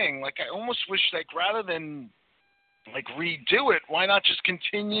thing. I almost wish, rather than, redo it, why not just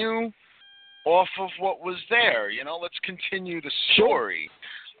continue off of what was there? Let's continue the story.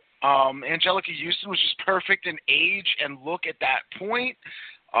 Angelica Houston was just perfect in age and look at that point.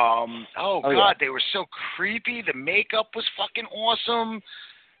 God, they were so creepy. The makeup was fucking awesome.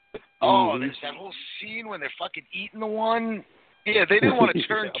 There's that whole scene when they're fucking eating the one. Yeah, they didn't want to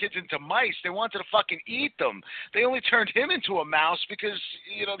turn kids into mice. They wanted to fucking eat them. They only turned him into a mouse because,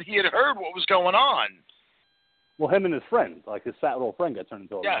 he had heard what was going on. Well, him and his friend, his fat little friend got turned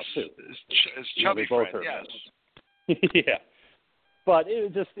into a mouse, too. His chubby friend, yes. Yeah. But it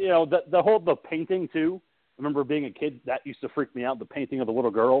was just, the painting, too. I remember being a kid, that used to freak me out, the painting of the little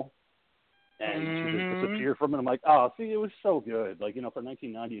girl. And she just disappeared from it. I'm like, it was so good. For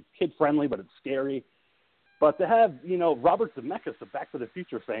 1990, it's kid-friendly, but it's scary. But to have, Robert Zemeckis of Back to the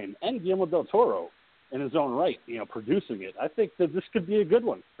Future fame and Guillermo del Toro in his own right, producing it, I think that this could be a good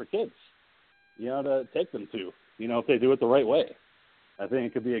one for kids, to take them to, if they do it the right way. I think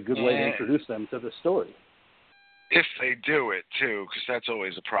it could be a good way to introduce them to the story. If they do it, too, because that's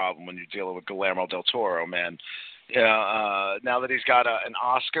always a problem when you're dealing with Guillermo del Toro, man. Now that he's got an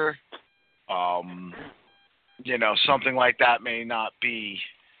Oscar, something like that may not be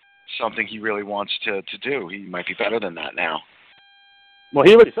something he really wants to do. He might be better than that now. Well,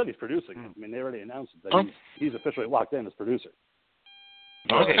 he already said he's producing. I mean, they already announced that he's officially locked in as producer.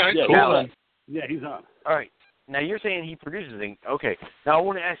 Okay, cool. Now, yeah, he's on. All right. now you're saying he produces things. Okay. Now I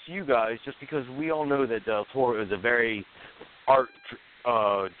want to ask you guys, just because we all know that Del Toro is a very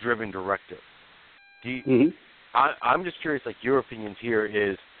art-driven director. I'm just curious, like your opinions here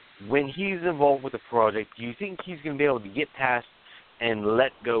is, when he's involved with a project, do you think he's going to be able to get past and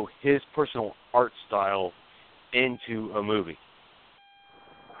let go his personal art style into a movie?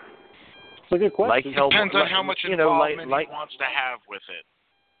 It's a good question. Depends on how much involvement he wants to have with it.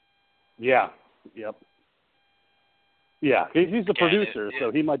 Yeah. Yep. Yeah, he's the producer,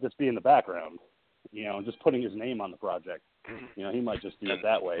 so he might just be in the background, just putting his name on the project. He might just do it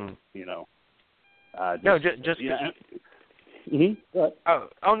that way, no, just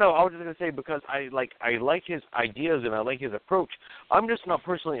Oh no, I was just gonna say, because I like his ideas and I like his approach. I'm just not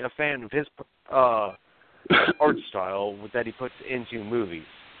personally a fan of his art style that he puts into movies.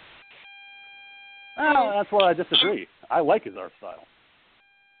 Oh, that's where I disagree. I like his art style.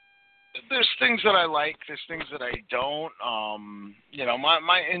 There's things that I like. There's things that I don't.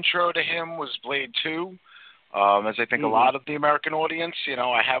 My intro to him was Blade 2. As I think a lot of the American audience,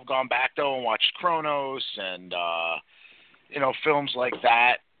 I have gone back though and watched Chronos and films like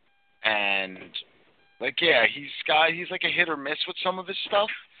that. And he's like a hit or miss with some of his stuff.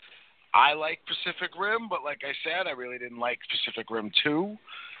 I like Pacific Rim, but like I said, I really didn't like Pacific Rim 2.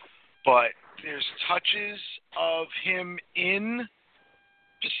 But there's touches of him in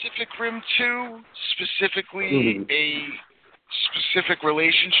Pacific Rim 2, specifically a specific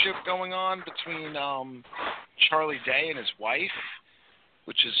relationship going on between Charlie Day and his wife,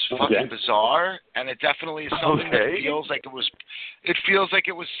 which is fucking bizarre, and it definitely is something that feels like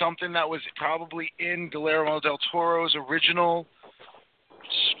it was something that was probably in Guillermo del Toro's original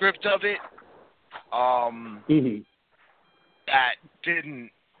script of it, that didn't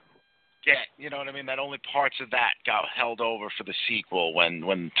get, that only parts of that got held over for the sequel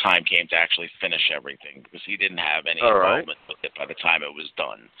when time came to actually finish everything, because he didn't have any involvement with it by the time it was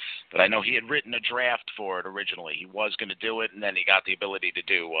done. But I know he had written a draft for it originally. He was going to do it, and then he got the ability to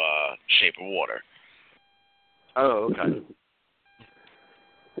do Shape of Water. Oh, okay.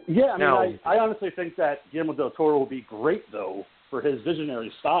 Yeah, I honestly think that Guillermo del Toro will be great, though, for his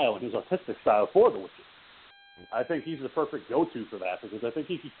visionary style and his artistic style for The Witches. I think he's the perfect go-to for that, because I think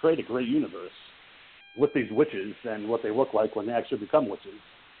he could create a great universe with these witches and what they look like when they actually become witches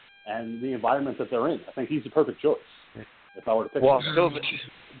and the environment that they're in. I think he's the perfect choice if I were to pick him.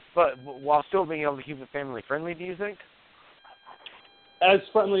 While still being able to keep it family-friendly, do you think? As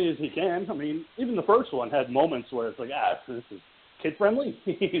friendly as he can. I mean, even the first one had moments where it's like, this is kid-friendly,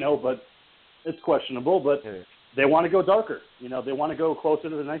 but it's questionable. But they want to go darker. They want to go closer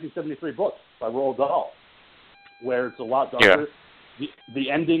to the 1973 book by Roald Dahl, where it's a lot darker. Yeah. The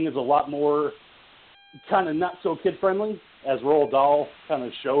ending is a lot more kind of not so kid-friendly, as Roald Dahl kind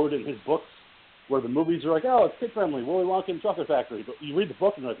of showed in his books, where the movies are like, it's kid-friendly, Willy Wonka and Chocolate Factory. But you read the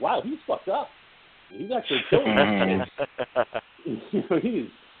book and you're like, wow, he's fucked up. He's actually killing kids. He's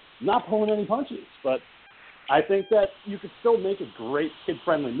not pulling any punches. But I think that you could still make a great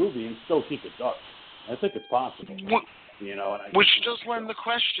kid-friendly movie and still keep it dark. I think it's possible. Which does lend the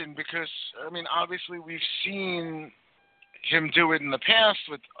question, because, obviously we've seen him do it in the past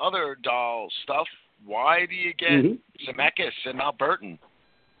with other Dahl stuff. Why do you get Zemeckis and not Burton?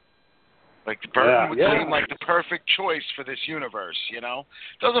 Like, Burton would seem like the perfect choice for this universe,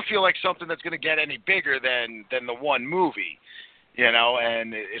 Doesn't feel like something that's going to get any bigger than the one movie,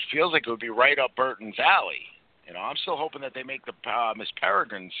 and it feels like it would be right up Burton's alley. I'm still hoping that they make the Miss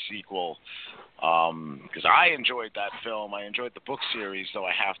Peregrine sequel, because I enjoyed that film. I enjoyed the book series, though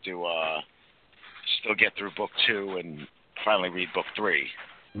I have to still get through book 2 and finally read book 3.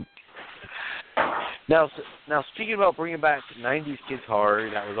 Now, speaking about bringing back 90s kids horror,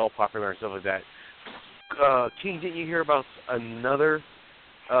 that was all popular and stuff like that. King, didn't you hear about another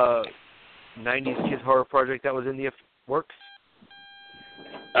 90s kids horror project that was in the works?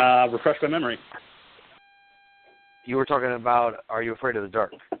 Refresh my memory. You were talking about Are You Afraid of the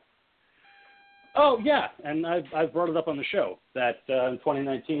Dark? Oh, yeah, and I've brought it up on the show that in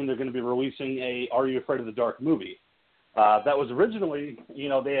 2019 they're going to be releasing a Are You Afraid of the Dark movie. That was originally,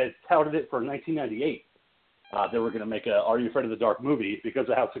 they had touted it for 1998. They were going to make a Are You Afraid of the Dark movie because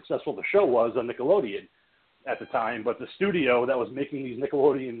of how successful the show was on Nickelodeon at the time, but the studio that was making these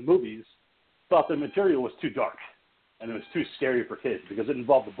Nickelodeon movies thought the material was too dark, and it was too scary for kids because it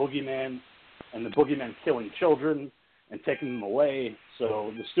involved the boogeyman, and the boogeyman killing children and taking them away.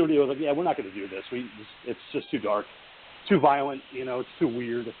 So the studio was like, we're not going to do this. It's just too dark, too violent, it's too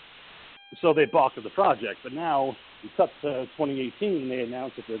weird. So they balked at the project. But now, it's up to 2018, and they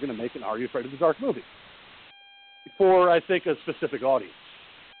announced that they're going to make an Are You Afraid of the Dark movie for, I think, a specific audience.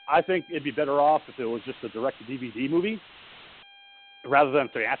 I think it'd be better off if it was just a direct-to-DVD movie rather than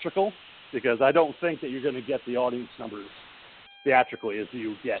theatrical, because I don't think that you're going to get the audience numbers theatrically as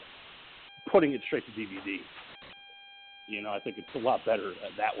you get putting it straight to DVD. You know, I think it's a lot better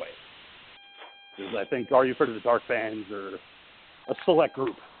that way. Because I think Are You Afraid of the Dark fans are a select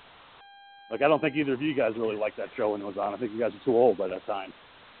group. Like, I don't think either of you guys really liked that show when it was on. I think you guys were too old by that time.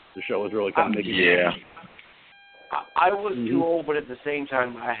 The show was really kind of making Yeah. I was too old, but at the same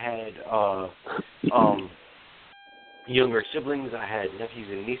time, I had younger siblings. I had nephews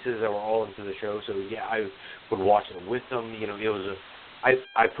and nieces that were all into the show. So yeah, I would watch it with them. You know, it was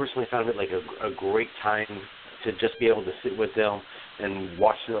I personally found it like a great time to just be able to sit with them and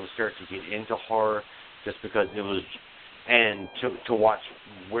watch them start to get into horror, just because it was, and to watch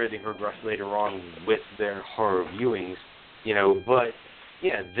where they progress later on with their horror viewings. You know, but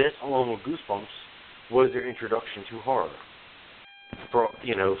yeah, this along with Goosebumps was their introduction to horror for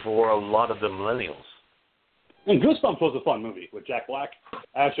a lot of the millennials. And Goosebumps was a fun movie with Jack Black.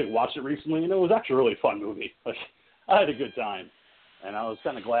 I actually watched it recently, and it was actually a really fun movie. Like, I had a good time, and I was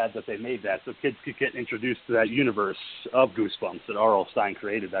kind of glad that they made that so kids could get introduced to that universe of Goosebumps that R.L. Stine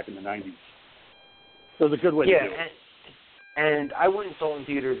created back in the 90s. So it was a good way to do it. And I went and saw it in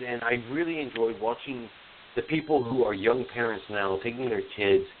theaters, and I really enjoyed watching the people who are young parents now taking their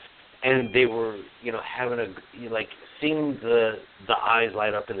kids, and they were, having seeing the eyes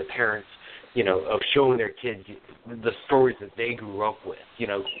light up in the parents, of showing their kids the stories that they grew up with,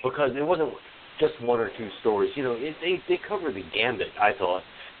 because it wasn't just one or two stories. They covered the gambit, I thought,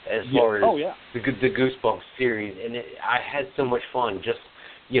 as far as the Goosebumps series, and I had so much fun just,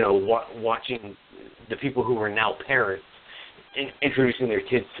 watching the people who are now parents introducing their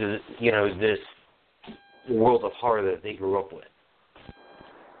kids to, this world of horror that they grew up with.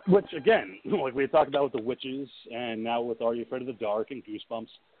 Which, again, like we talked about with the Witches, and now with Are You Afraid of the Dark and Goosebumps,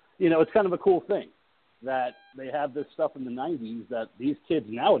 it's kind of a cool thing that they have this stuff in the 90s that these kids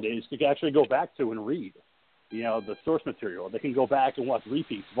nowadays could actually go back to and read, the source material. They can go back and watch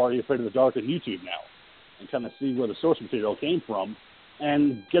repeats of Are You Afraid of the Dark on YouTube now and kind of see where the source material came from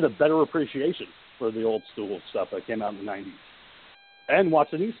and get a better appreciation for the old school stuff that came out in the 90s and watch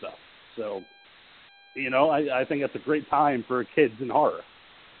the new stuff. So, I think that's a great time for kids in horror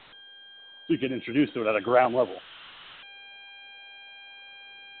to get introduced to it at a ground level.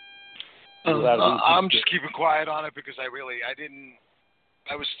 I'm just keeping quiet on it because I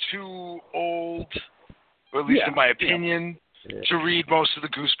was too old, or at least in my opinion, to read most of the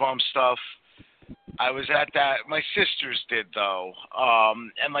Goosebumps stuff. I was at that. My sisters did, though.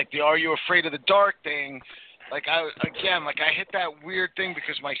 And, like, the Are You Afraid of the Dark thing, I hit that weird thing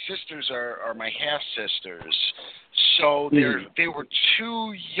because my sisters are my half-sisters. So they were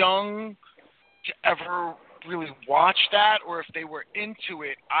too young to ever really watch that, or if they were into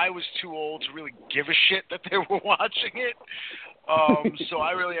it, I was too old to really give a shit that they were watching it. So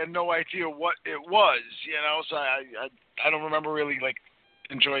I really had no idea what it was, so I don't remember really,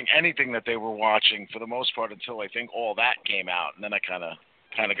 enjoying anything that they were watching for the most part until I think All That came out, and then I kind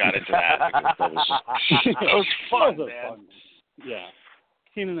of got into that because that was fun, man. Fun. Yeah.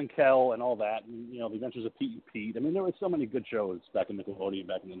 Kenan and Kel and all that, and, The Adventures of Pete and Pete. I mean, there were so many good shows back in Nickelodeon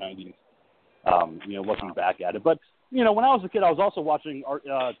back in the 90s. Looking back at it. But, when I was a kid, I was also watching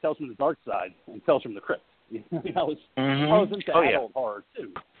Tales from the Dark Side and Tales from the Crypt. I was into adult horror,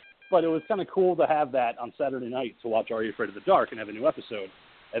 too. But it was kind of cool to have that on Saturday night to watch Are You Afraid of the Dark and have a new episode,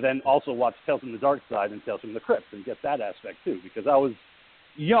 and then also watch Tales from the Dark Side and Tales from the Crypt and get that aspect, too, because I was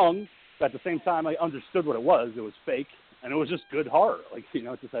young, but at the same time I understood what it was. It was fake, and it was just good horror.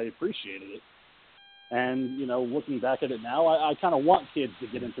 Just I appreciated it. And, looking back at it now, I kind of want kids to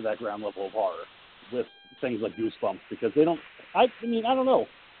get into that ground level of horror with things like Goosebumps because they don't – I don't know.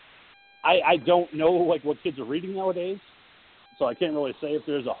 I don't know, what kids are reading nowadays, so I can't really say if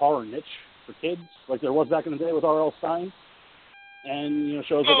there's a horror niche for kids like there was back in the day with R.L. Stine and,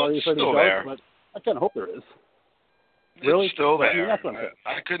 shows like Are You Afraid of the Dark, but I kind of hope there is. Really? It's still there. I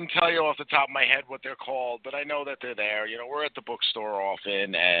couldn't tell you off the top of my head what they're called, but I know that they're there. We're at the bookstore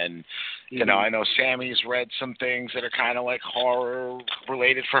often, and, I know Sammy's read some things that are kind of like horror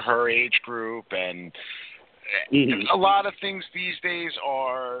related for her age group, and a lot of things these days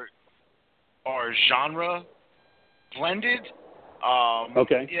are genre blended.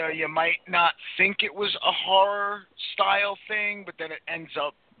 Okay. You might not think it was a horror style thing, but then it ends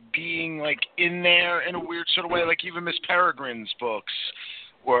up being in there in a weird sort of way. Even Miss Peregrine's books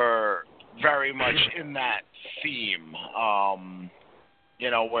were very much in that theme.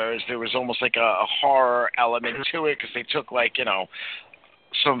 Whereas there was almost a horror element to it because they took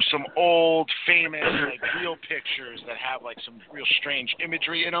some old famous like real pictures that have like some real strange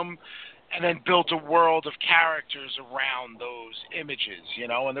imagery in them, and then built a world of characters around those images, you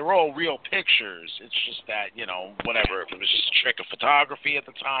know, and they're all real pictures. It's just that, you know, whatever, if it was just a trick of photography at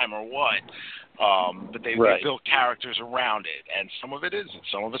the time or what, but they built characters around it, and some of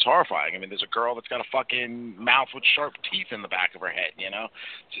it's horrifying. I mean, there's a girl that's got a fucking mouth with sharp teeth in the back of her head, you know?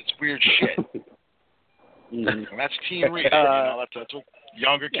 It's weird shit. And that's teen reading, you know, that's what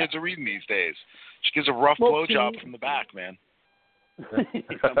younger kids are reading these days. She gives a rough blowjob from the back, man. But yeah,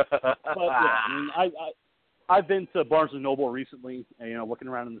 I mean, I've been to Barnes and Noble recently, and, you know, looking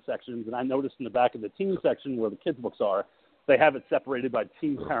around in the sections, and I noticed in the back of the teen section where the kids' books are, they have it separated by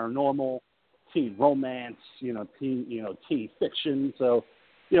teen paranormal, teen romance, teen fiction. So,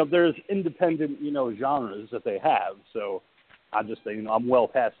 you know, there's independent, you know, genres that they have. So I just think, you know, I'm well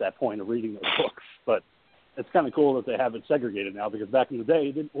past that point of reading those books, but it's kind of cool that they have it segregated now, because back in the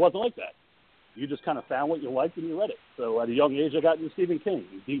day it wasn't like that. You just kind of found what you liked and you read it. So at a young age, I got into Stephen King,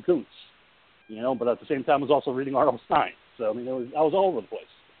 Dean Koontz, you know, but at the same time, I was also reading Arnold Stein. So, I mean, I was all over the place.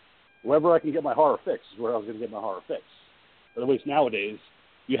 Wherever I can get my horror fix is where I was going to get my horror fix. But at least nowadays,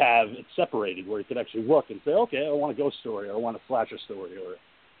 you have it separated where you can actually look and say, okay, I want a ghost story, or I want a slasher story, or,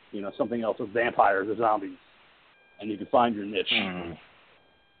 you know, something else with vampires or zombies. And you can find your niche. Mm.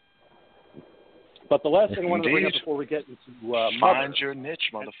 But the last thing I wanted to bring up before we get into find your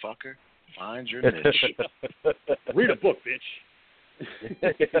niche, motherfucker. Find your niche. Read a book, bitch.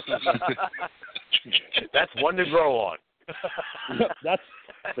 That's one to grow on. That's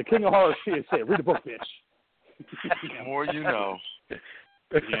the king of horror CSA. Read a book, bitch. The more you know.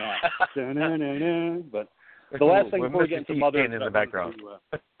 Yeah. Da-na-na-na. But the last thing before we get into Mother in the background.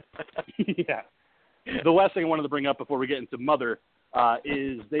 Yeah. The last thing I wanted to bring up before we get into Mother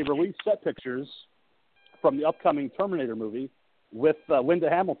is they released set pictures from the upcoming Terminator movie with Linda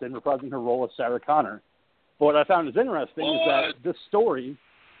Hamilton reprising her role as Sarah Connor. But what I found is interesting is that this story,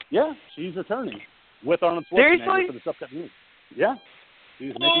 she's returning with Arnold Schwarzenegger for this upcoming movie. Yeah,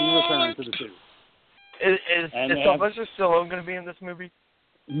 she's making a return to the series. Is Sylvester Stallone going to be in this movie?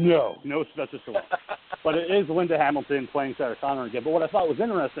 No Sylvester Stallone. But it is Linda Hamilton playing Sarah Connor again. But what I thought was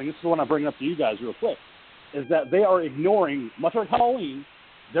interesting, this is the one I'm bringing up to you guys real quick, is that they are ignoring, much like Halloween,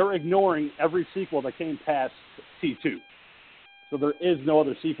 they're ignoring every sequel that came past T2. So there is no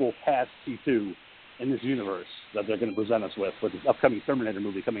other sequel past T2 in this universe that they're going to present us with this upcoming Terminator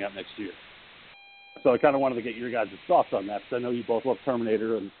movie coming out next year. So I kind of wanted to get your guys' thoughts on that, because I know you both love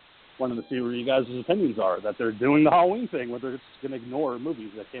Terminator, and wanted to see where you guys' opinions are, that they're doing the Halloween thing where they're just going to ignore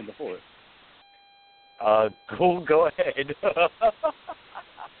movies that came before it. Cool, go ahead.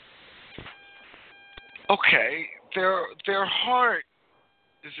 Okay, their heart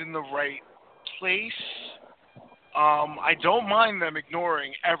is in the right place. I don't mind them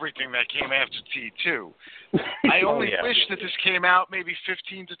ignoring everything that came after T2. I only wish that this came out maybe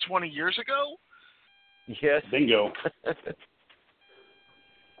 15 to 20 years ago. Yes. Bingo.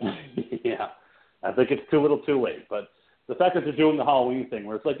 Yeah. I think it's too little too late. But the fact that they're doing the Halloween thing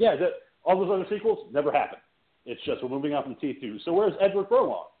where it's like, all those other sequels never happened. It's just we're moving on from T2. So where's Edward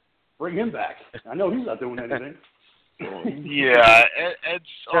Furlong? Bring him back. I know he's not doing anything. Yeah, Ed's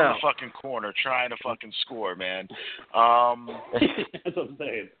on the fucking corner trying to fucking score, man. That's what I'm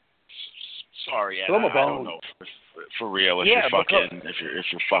saying. Sorry, Ed. I don't know for real if you're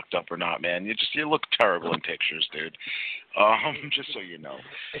fucked up or not, man. You look terrible in pictures, dude. Just so you know,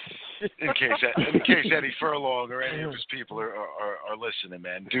 in case Eddie Furlong or any of his people are listening,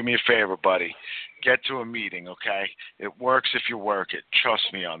 man, do me a favor, buddy. Get to a meeting, okay? It works if you work it.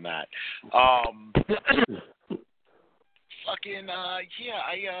 Trust me on that. I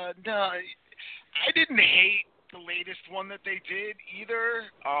didn't hate the latest one that they did either.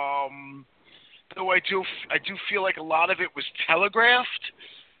 Though I do feel like a lot of it was telegraphed,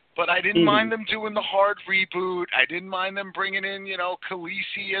 but I didn't mind them doing the hard reboot. I didn't mind them bringing in,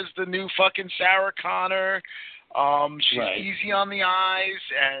 Khaleesi as the new fucking Sarah Connor. She's easy on the eyes,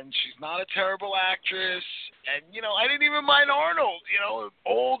 and she's not a terrible actress. And, I didn't even mind Arnold,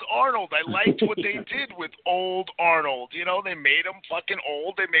 old Arnold. I liked what they did with old Arnold. They made him fucking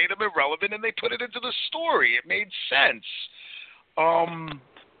old, they made him irrelevant, and they put it into the story. It made sense. I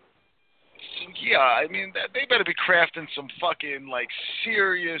mean, they better be crafting some fucking,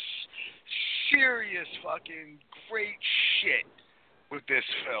 serious fucking great shit with this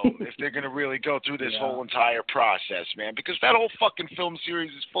film if they're going to really go through this whole entire process, man. Because that whole fucking film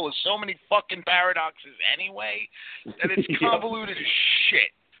series is full of so many fucking paradoxes anyway that it's convoluted as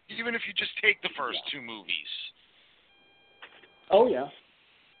shit, even if you just take the first two movies. Oh, yeah.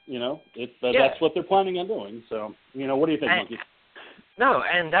 That's what they're planning on doing. So, what do you think, Monkey? No,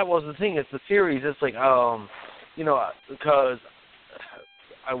 and that was the thing. It's the series. It's like, you know, because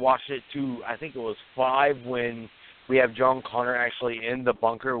I watched it to, I think it was 5 when we have John Connor actually in the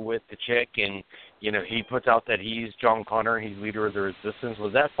bunker with the chick, and, you know, he puts out that he's John Connor and he's leader of the resistance.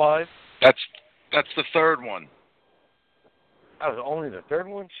 Was that 5? That's the third one. Oh, was only the third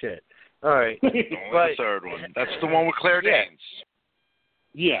one? Shit. All right. Only the third one. That's the one with Claire Danes.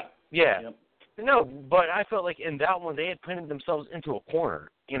 Yeah. Yeah. Yep. No, but I felt like in that one they had painted themselves into a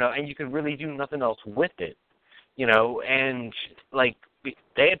corner, you know, and you could really do nothing else with it, you know, and, like,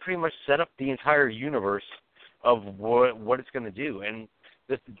 they had pretty much set up the entire universe of what it's going to do. And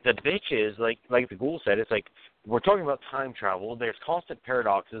the bitch is, like the Ghoul said, it's like we're talking about time travel. There's constant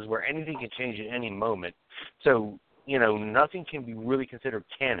paradoxes where anything can change at any moment. So, you know, nothing can be really considered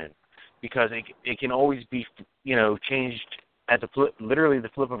canon because it can always be, you know, changed at literally the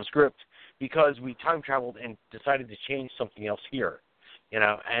flip of a script because we time traveled and decided to change something else here. You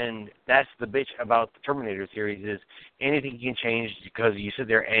know, and that's the bitch about the Terminator series is anything can change because you sit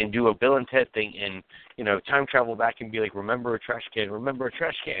there and do a Bill and Ted thing and, you know, time travel back and be like, remember a trash can, remember a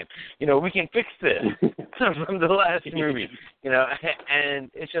trash can. You know, we can fix this from the last movie. You know,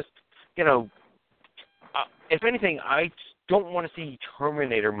 and it's just, you know, if anything, I don't want to see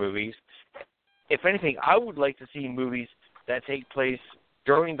Terminator movies. If anything, I would like to see movies that take place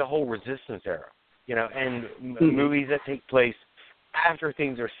during the whole Resistance era, you know, and movies that take place after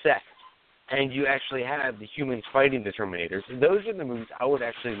things are set and you actually have the humans fighting the Terminators. Those are the movies I would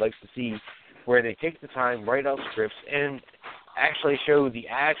actually like to see where they take the time, write out scripts, and actually show the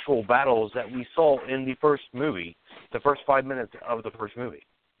actual battles that we saw in the first movie, the first 5 minutes of the first movie.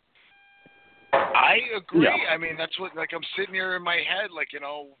 I agree. Yeah. I mean, that's what, like, I'm sitting here in my head, like, you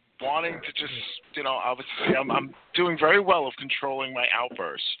know, wanting to just, you know, obviously I'm doing very well of controlling my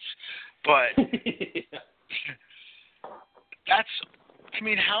outbursts. But that's, I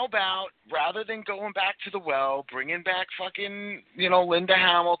mean, how about rather than going back to the well, bringing back fucking, you know, Linda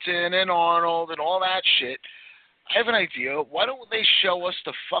Hamilton and Arnold and all that shit, I have an idea. Why don't they show us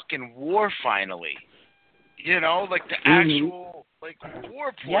the fucking war finally? You know, like the actual, like,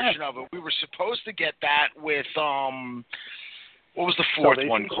 war portion of it. We were supposed to get that with, what was the fourth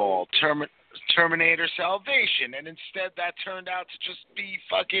one called? Terminator Salvation. And instead that turned out to just be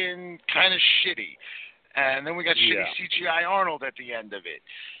fucking kind of shitty. And then we got shitty CGI Arnold at the end of it.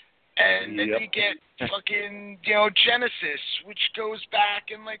 And then you get fucking, you know, Genesis, which goes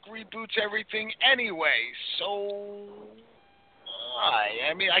back and, like, reboots everything anyway. So,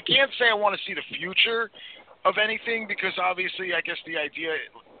 I mean, I can't say I want to see the future of anything because obviously I guess the idea,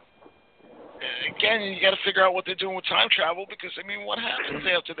 again, you got to figure out what they're doing with time travel because, I mean, what happens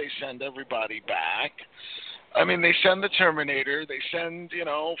after they send everybody back? I mean, they send the Terminator, they send, you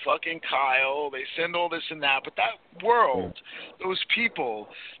know, fucking Kyle, they send all this and that, but that world, those people,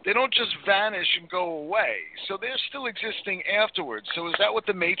 they don't just vanish and go away. So they're still existing afterwards. So is that what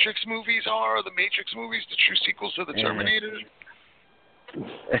the Matrix movies are? Are the Matrix movies the true sequels to the Terminator?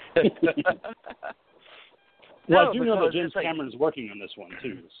 Well, I do know that James Cameron's working on this one,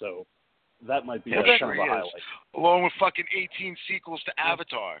 too, so that might be a highlight. Along with fucking 18 sequels to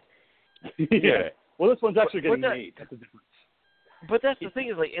Avatar. Yeah. Well, this one's actually getting made. That's the difference. But that's the thing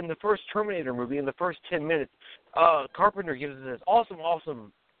is, like, in the first Terminator movie, in the first 10 minutes, Carpenter gives us this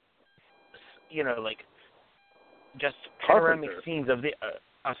awesome, you know, like, just panoramic scenes of the,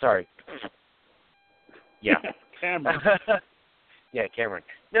 sorry. Yeah. Cameron. Yeah, Cameron.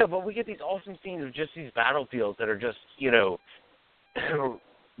 No, but we get these awesome scenes of just these battlefields that are just, you know,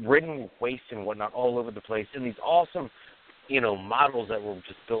 ridden with waste and whatnot all over the place, and these awesome, you know, models that were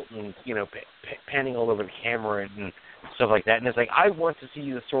just built and, you know, panning all over the camera and stuff like that. And it's like, I want to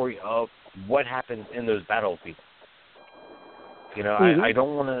see the story of what happens in those battlefields. You know, I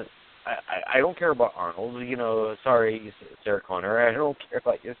don't want to, I don't care about Arnold, you know, sorry, Sarah Connor, I don't care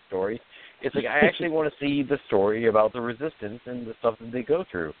about your story. It's like, I actually want to see the story about the Resistance and the stuff that they go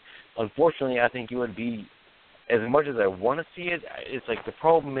through. Unfortunately, I think it would be, as much as I want to see it, it's like the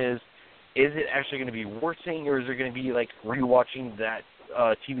problem is it actually going to be worth seeing, or is it going to be like rewatching that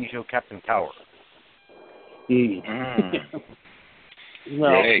TV show Captain Power? Well,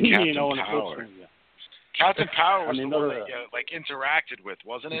 hey, Captain you know, Power. Captain Power was the one that you, like, interacted with,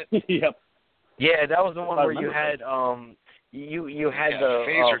 wasn't it? Yep. Yeah, that was the one where you had you had the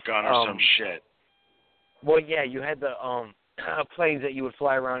phaser gun or some shit. Well, yeah, you had the planes that you would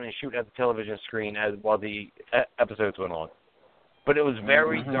fly around and shoot at the television screen while the episodes went on. But it was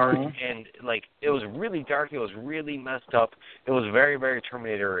very dark and, like, it was really dark. It was really messed up. It was very, very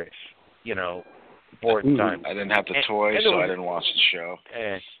Terminator-ish, you know, for its time. I didn't have the toy, so I didn't watch the show.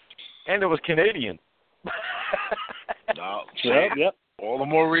 And it was Canadian. No, yep. All the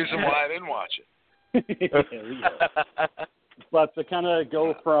more reason why I didn't watch it. But to kind of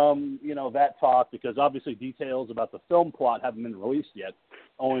go from, that talk, because obviously details about the film plot haven't been released yet,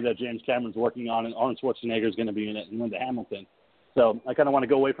 only that James Cameron's working on it, Arnold Schwarzenegger is going to be in it, and Linda Hamilton. So I kind of want to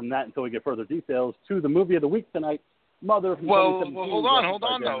go away from that until we get further details to the movie of the week tonight, Mother from 2017. Well, hold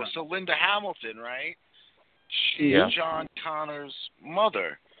on, though. So Linda Hamilton, right? She's John Connor's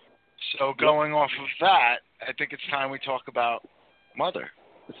mother. So going off of that, I think it's time we talk about Mother.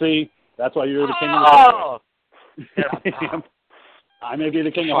 See, that's why you're the king of the horror. I may be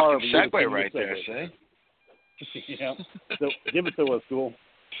the king of horror. Segue right there, see? Yeah. So give it to us, Ghoul.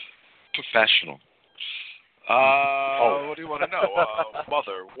 Professional. What do you want to know?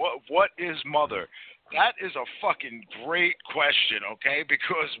 Mother. What is Mother? That is a fucking great question, okay?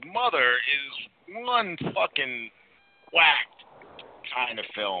 Because Mother is one fucking whacked kind of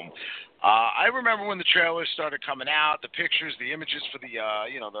film. I remember when the trailers started coming out, the pictures, the images for the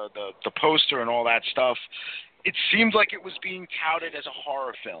the poster and all that stuff. It seemed like it was being touted as a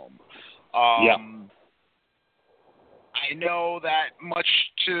horror film. I know that much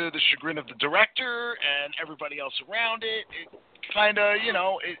to the chagrin of the director and everybody else around it, it kind of,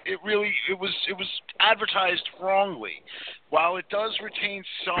 it was advertised wrongly. While it does retain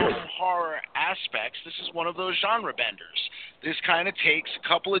some horror aspects, this is one of those genre benders. This kind of takes a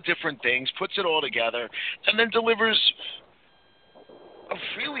couple of different things, puts it all together, and then delivers a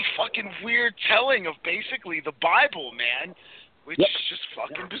really fucking weird telling of basically the Bible, man, which is just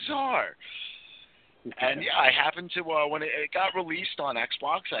fucking bizarre. And I happened to when it got released on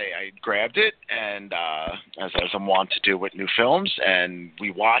Xbox, I grabbed it, and as I'm wont to do with new films, and we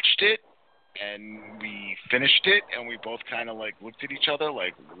watched it, and we finished it, and we both kind of looked at each other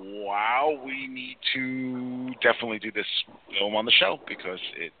like, wow, we need to definitely do this film on the show because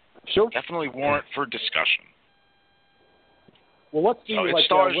it definitely warrant for discussion. Well, let's see. It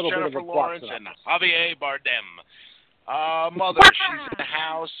stars Jennifer Lawrence and Javier Bardem. Mother, she's in the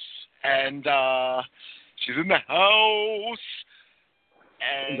house. And she's in the house,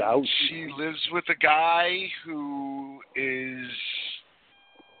 and she lives with a guy who is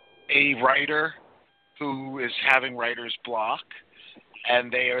a writer who is having writer's block,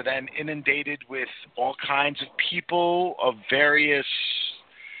 and they are then inundated with all kinds of people of various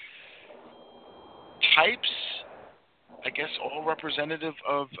types, I guess all representative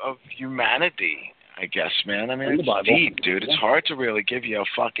of humanity. I guess, man. I mean, it's deep, dude. It's hard to really give you a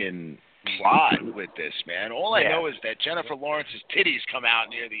fucking plot with this, man. All I know is that Jennifer Lawrence's titties come out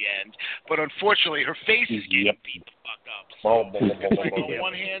near the end, but unfortunately her face is getting beat the fuck up. So it's like on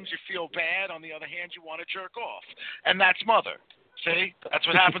one hand you feel bad, on the other hand you want to jerk off. And that's Mother. See? That's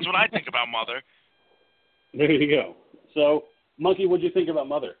what happens when I think about Mother. There you go. So, Monkey, what'd you think about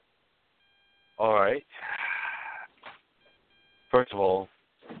Mother? All right. First of all,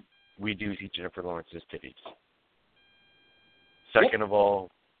 we do see Jennifer Lawrence's titties. Second of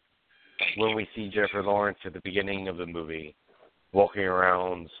all, when we see Jennifer Lawrence at the beginning of the movie, walking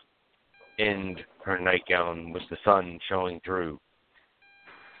around in her nightgown with the sun showing through,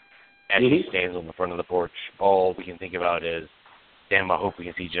 as she stands on the front of the porch, all we can think about is, damn, I hope we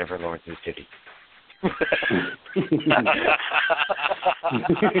can see Jennifer Lawrence's titties.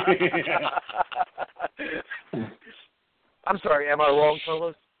 I'm sorry, am I wrong,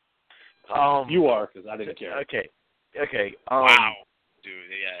 fellas? You are, because I didn't care. Okay. Wow. Dude,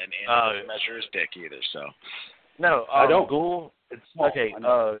 yeah, and doesn't measure his dick either, so. No, I don't. Ghoul. It's small. Okay,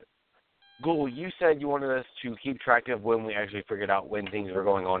 Ghoul, you said you wanted us to keep track of when we actually figured out when things were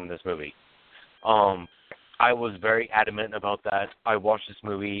going on in this movie. I was very adamant about that. I watched this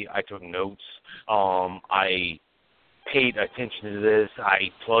movie. I took notes. I paid attention to this.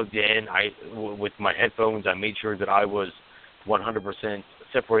 I plugged in. With my headphones, I made sure that I was 100%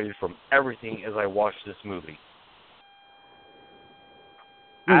 separated from everything as I watched this movie.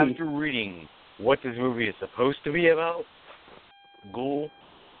 After reading what this movie is supposed to be about, Ghoul,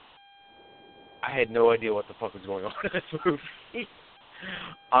 I had no idea what the fuck was going on in this movie.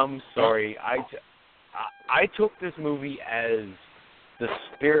 I'm sorry. I took this movie as the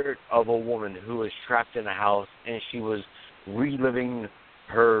spirit of a woman who was trapped in a house and she was reliving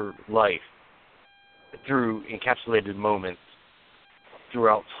her life through encapsulated moments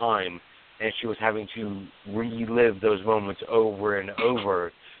throughout time, and she was having to relive those moments over and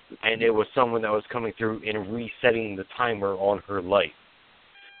over, and it was someone that was coming through and resetting the timer on her life.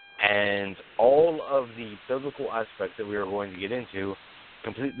 And all of the biblical aspects that we are going to get into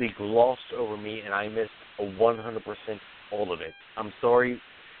completely glossed over me, and I missed 100% all of it. I'm sorry,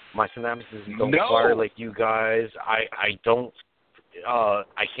 my synapses don't fire like you guys. I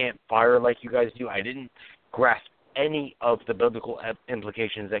can't fire like you guys do. I didn't grasp any of the biblical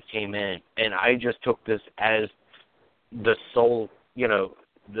implications that came in, and I just took this as the soul,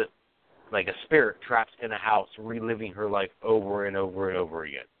 like a spirit trapped in a house, reliving her life over and over and over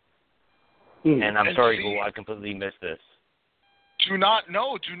again. And I'm sorry, Ghoul, I completely missed this. Do not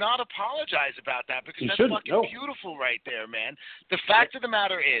apologize about that, because that's fucking beautiful right there, man. The fact of the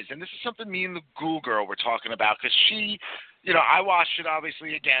matter is, and this is something me and the Ghoul girl were talking about, because she, I watched it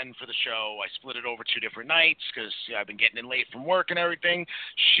obviously again for the show. I split it over 2 different nights because I've been getting in late from work and everything.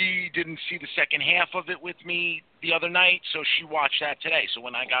 She didn't see the second half of it with me the other night, so she watched that today. So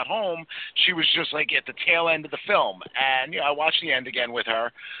when I got home, she was just like at the tail end of the film, and I watched the end again with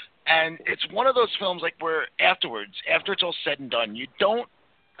her. And it's one of those films like where afterwards, after it's all said and done, you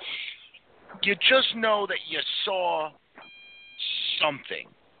just know that you saw something.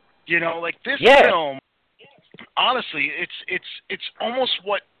 Like this film, honestly, it's almost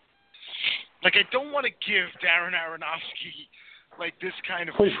what, like, I don't want to give Darren Aronofsky like this kind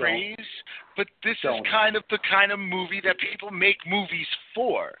of praise, but this is kind of the kind of movie that people make movies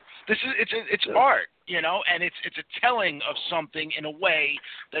for. It's art, and it's a telling of something in a way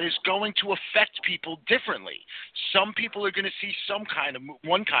that is going to affect people differently. Some people are going to see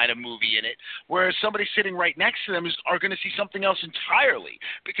one kind of movie in it, whereas somebody sitting right next to them are going to see something else entirely,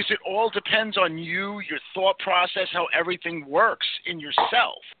 because it all depends on you, your thought process, how everything works in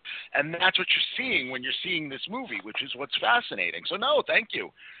yourself. And that's what you're seeing when you're seeing this movie, which is what's fascinating. So no, thank you.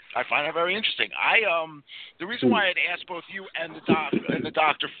 I find that very interesting. The reason why I'd asked both you and the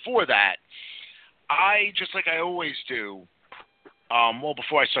doctor for that, I, just like I always do,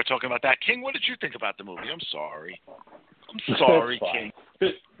 before I start talking about that, King, what did you think about the movie? I'm sorry, King.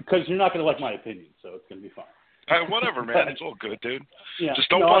 Because you're not going to like my opinion, so it's going to be fine. Whatever, man. It's all good, dude. Yeah. Just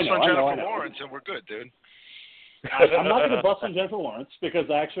don't bust on Jennifer Lawrence, and we're good, dude. I'm not going to bust on Jennifer Lawrence, because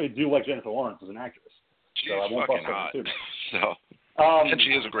I actually do like Jennifer Lawrence as an actress. She's so I won't bust fucking hot. too much. So. And she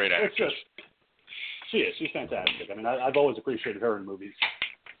is a great actress. She's fantastic. I mean, I've always appreciated her in movies.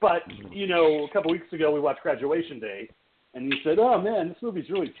 But, a couple weeks ago we watched Graduation Day, and you said, oh, man, this movie's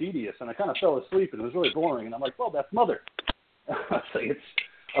really tedious, and I kind of fell asleep, and it was really boring. And I'm like, well, that's Mother. It's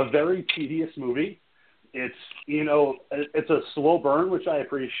a very tedious movie. It's, it's a slow burn, which I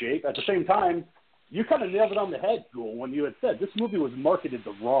appreciate. At the same time, you kind of nailed it on the head, Ghoul, when you had said this movie was marketed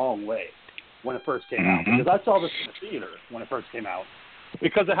the wrong way when it first came out, because I saw this in the theater when it first came out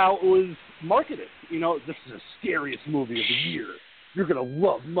because of how it was marketed. This is the scariest movie of the year. You're going to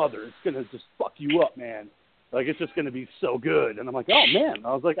love Mother. It's going to just fuck you up, man. Like, it's just going to be so good. And I'm like, oh, man.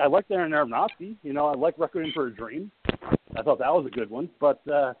 I was like, I like Darren Aronofsky. I like Requiem for a Dream. I thought that was a good one. But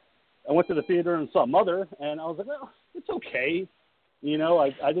I went to the theater and saw Mother, and I was like, well, it's okay.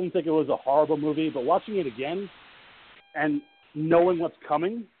 I didn't think it was a horrible movie, but watching it again and knowing what's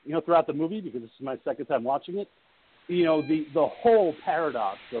coming, throughout the movie, because this is my second time watching it, the whole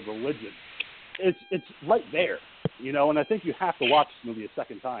paradox of religion, it's right there, and I think you have to watch this movie a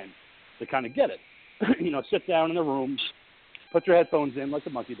second time to kind of get it. Sit down in a room, put your headphones in like the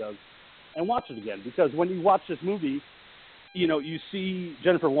monkey does, and watch it again, because when you watch this movie, you see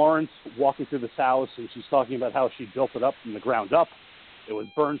Jennifer Lawrence walking through this house, and she's talking about how she built it up from the ground up. It was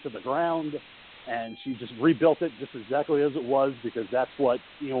burned to the ground. And she just rebuilt it just exactly as it was, because that's what,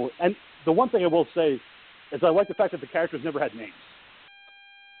 and the one thing I will say is I like the fact that the characters never had names.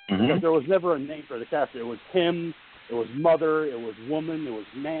 Because there was never a name for the character. It was him, it was Mother, it was woman, it was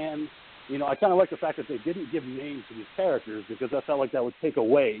man. I kind of like the fact that they didn't give names to these characters, because I felt like that would take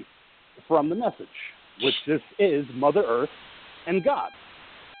away from the message, which this is Mother Earth and God.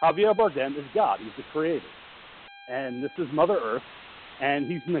 Javier Bardem is God. He's the creator. And this is Mother Earth. And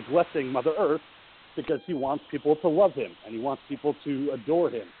he's neglecting Mother Earth because he wants people to love him, and he wants people to adore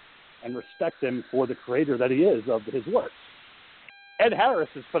him and respect him for the creator that he is of his works. Ed Harris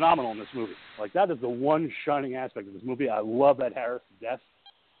is phenomenal in this movie. Like, that is the one shining aspect of this movie. I love Ed Harris to death,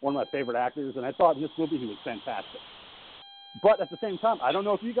 one of my favorite actors, and I thought in this movie he was fantastic. But at the same time, I don't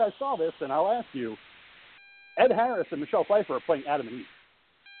know if you guys saw this, and I'll ask you, Ed Harris and Michelle Pfieffer are playing Adam and Eve.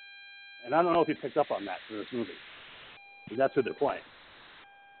 And I don't know if you picked up on that for this movie. That's who they're playing.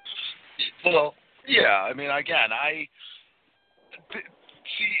 Well, yeah. I mean, again,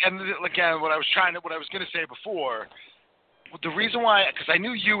 and again, what I was going to say before, the reason why, because I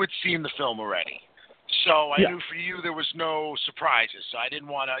knew you had seen the film already, so I knew for you there was no surprises. So I didn't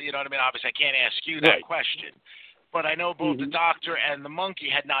want to, you know what I mean? Obviously, I can't ask you that question, but I know both the doctor and the monkey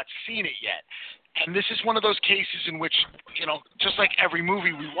had not seen it yet. And this is one of those cases in which, just like every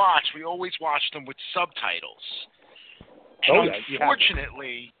movie we watch, we always watch them with subtitles. And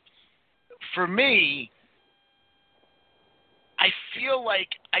unfortunately, for me, I feel like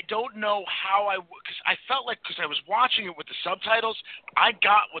I don't know how because I felt like because I was watching it with the subtitles, I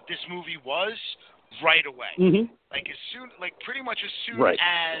got what this movie was right away. Mm-hmm. Like pretty much as soon Right.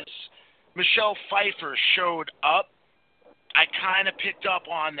 as Michelle Pfieffer showed up, I kind of picked up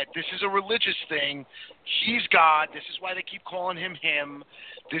on that this is a religious thing. He's God. This is why they keep calling him him.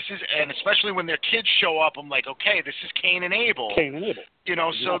 And especially when their kids show up, I'm like, okay, this is Cain and Abel. Cain and Abel. You know,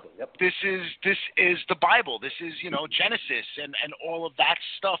 Exactly. so Yep. this is the Bible. This is, Genesis and all of that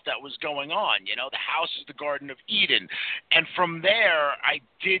stuff that was going on. The house is the Garden of Eden. And from there, I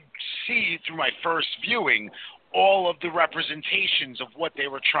did see through my first viewing all of the representations of what they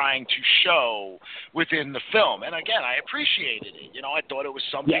were trying to show within the film. And again, I appreciated it. I thought it was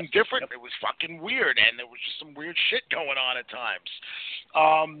something different. Yep. It was fucking weird, and there was just some weird shit going on at times.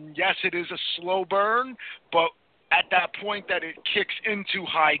 Yes, it is a slow burn, but at that point that it kicks into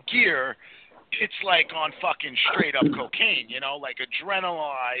high gear, it's like on fucking straight up cocaine, like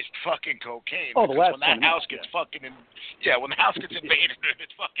adrenalized fucking cocaine. Oh, the last when that 10 house minutes, gets fucking when the house gets invaded,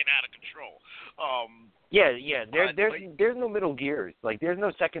 it's fucking out of control. There's no middle gears. Like, there's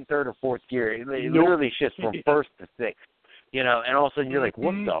no second, third, or fourth gear. It literally shifts from first to sixth. And all of a sudden you're like,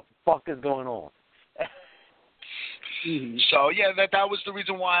 what the fuck is going on? Mm-hmm. So that was the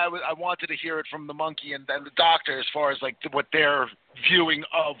reason why I wanted to hear it from the monkey and the doctor as far as like what their viewing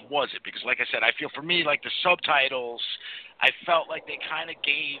of was it, because like I said, I feel for me like the subtitles, I felt like they kind of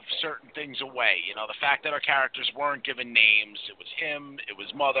gave certain things away. The fact that our characters weren't given names, it was him, it was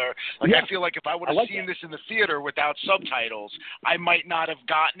mother. Like I feel like if I would have seen this in the theater without subtitles, I might not have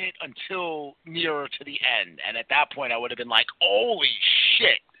gotten it until nearer to the end, and at that point I would have been like, holy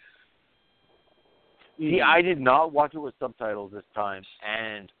shit. See, I did not watch it with subtitles this time,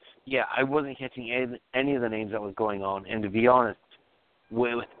 and I wasn't catching any of the names that was going on. And to be honest,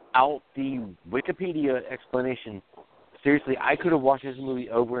 without the Wikipedia explanation, seriously, I could have watched this movie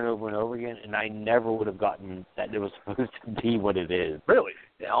over and over and over again, and I never would have gotten that it was supposed to be what it is. Really?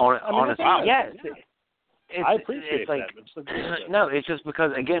 Honestly, yes. Yeah. I appreciate that. No, it's just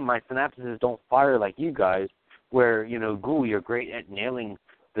because, again, my synapses don't fire like you guys, where, Ghoul, you're great at nailing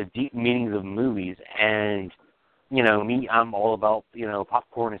the deep meanings of movies, and me, I'm all about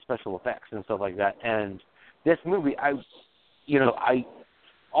popcorn and special effects and stuff like that. And this movie, I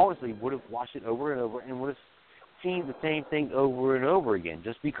honestly would have watched it over and over and would have seen the same thing over and over again,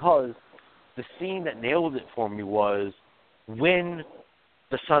 just because the scene that nailed it for me was when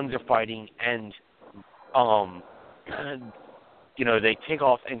the sons are fighting and they take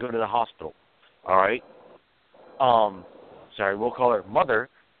off and go to the hospital. All right. Sorry, we'll call her Mother.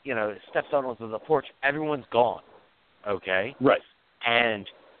 Steps out onto the porch. Everyone's gone. Okay? Right. And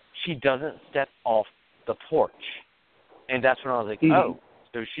she doesn't step off the porch. And that's when I was like, oh,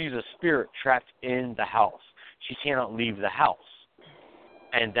 so she's a spirit trapped in the house. She cannot leave the house.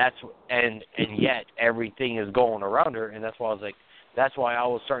 And yet everything is going around her, and that's why I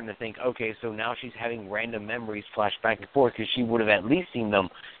was starting to think, okay, so now she's having random memories flash back and forth, because she would have at least seen them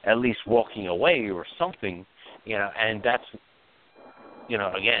at least walking away or something, and that's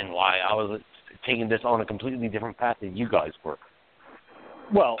again, why I was taking this on a completely different path than you guys were.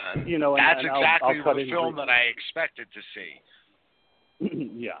 Well, that's exactly the film that I expected to see.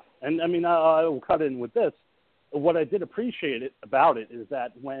 Yeah, and I mean, I'll cut in with this. What I did appreciate about it is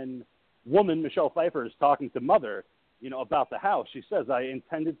that when Michelle Pfieffer is talking to Mother, about the house, she says, I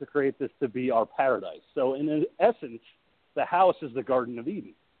intended to create this to be our paradise. So in essence, the house is the Garden of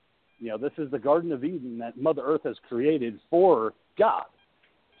Eden. This is the Garden of Eden that Mother Earth has created for God.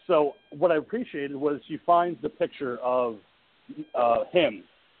 So what I appreciated was she finds the picture of him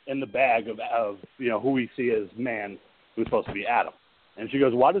in the bag of who we see as man, who's supposed to be Adam. And she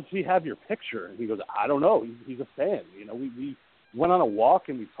goes, why does he have your picture? And he goes, I don't know. He's a fan. We went on a walk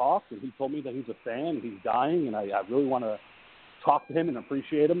and we talked, and he told me that he's a fan, he's dying, and I really want to talk to him and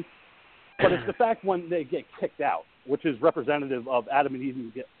appreciate him. But it's the fact when they get kicked out, which is representative of Adam and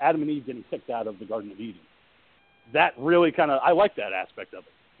Eve getting kicked out of the Garden of Eden. That really I like that aspect of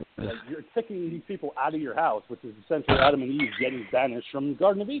it. Like, you're kicking these people out of your house, which is essentially Adam and Eve getting banished from the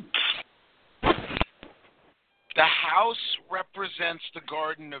Garden of Eden. The house represents the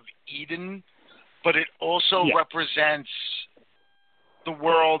Garden of Eden, but it also represents the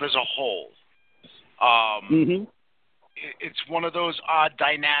world as a whole. It's one of those odd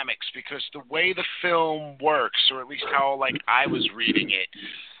dynamics, because the way the film works, or at least how I was reading it,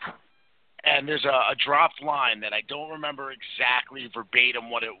 and there's a dropped line that I don't remember exactly verbatim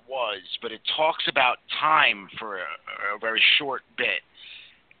what it was, but it talks about time for a very short bit.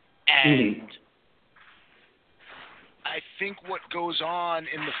 And I think what goes on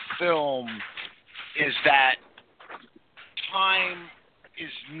in the film is that time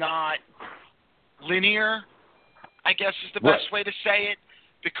is not linear, I guess is the best way to say it,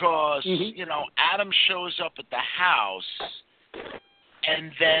 because, you know, Adam shows up at the house,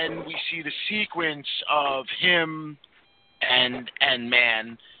 and then we see the sequence of him and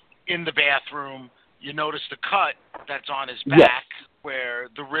man in the bathroom. You notice the cut that's on his back where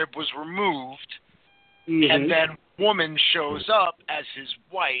the rib was removed, and then woman shows up as his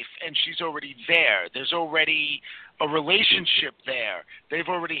wife, and she's already there. There's already a relationship there. They've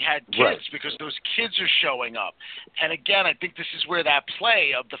already had kids because those kids are showing up. And again, I think this is where that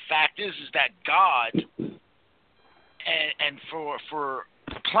play of the fact is that God and for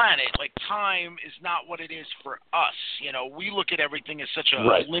the planet, like, time is not what it is for us. You know, we look at everything as such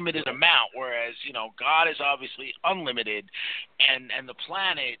a limited amount, whereas, you know, God is obviously unlimited, and the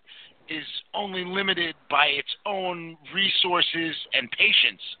planet is only limited by its own resources and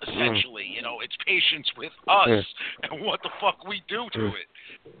patience, essentially. You know, it's patience with us and what the fuck we do to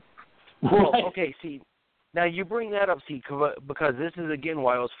it. Well, okay, see, now you bring that up, see, because this is, again,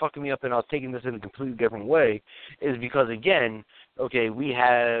 why it was fucking me up and I was taking this in a completely different way, is because, again, okay, we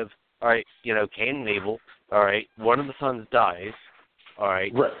have, all right, you know, Cain and Abel, all right, one of the sons dies, all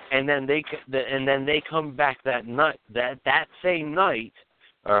right, and then they come back that night, that same night,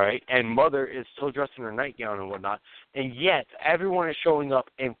 all right, and mother is still dressed in her nightgown and whatnot, and yet everyone is showing up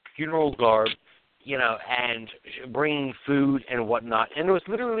in funeral garb, you know, and bringing food and whatnot, and it was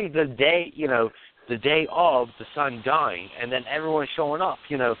literally the day, you know, the day of the son dying, and then everyone showing up,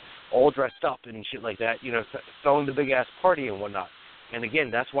 you know, all dressed up and shit like that, you know, throwing the big-ass party and whatnot. And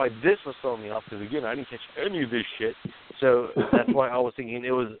again, that's why this was throwing me off, because again, I didn't catch any of this shit, so that's why I was thinking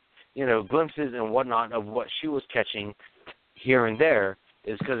it was, you know, glimpses and whatnot of what she was catching here and there,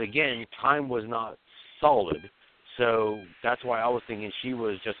 is because, again, time was not solid. So that's why I was thinking she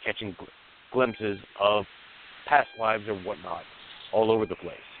was just catching glimpses of past lives and whatnot all over the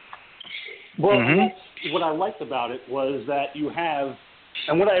place. Well, that's what I liked about it was that you have,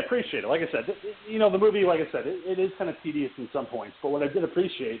 and what I appreciated, like I said, you know, the movie, like I said, it is kind of tedious in some points, but what I did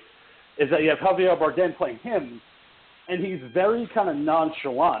appreciate is that you have Javier Bardem playing him, and he's very kind of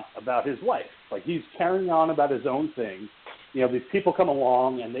nonchalant about his wife. Like, he's carrying on about his own thing. You know, these people come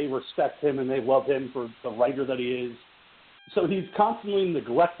along, and they respect him, and they love him for the writer that he is. So he's constantly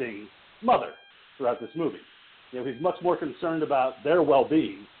neglecting mother throughout this movie. You know, he's much more concerned about their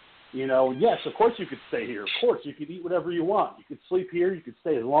well-being. You know, yes, of course you could stay here. Of course, you could eat whatever you want. You could sleep here. You could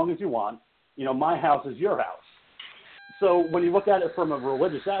stay as long as you want. You know, my house is your house. So when you look at it from a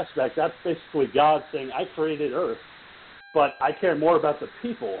religious aspect, that's basically God saying, I created Earth, but I care more about the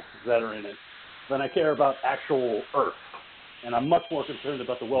people that are in it than I care about actual Earth. And I'm much more concerned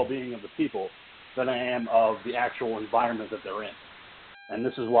about the well-being of the people than I am of the actual environment that they're in. And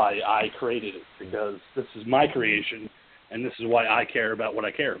this is why I created it, because this is my creation, and this is why I care about what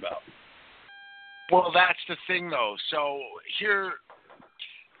I care about. Well, that's the thing, though. So here,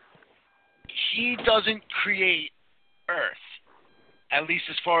 he doesn't create Earth, at least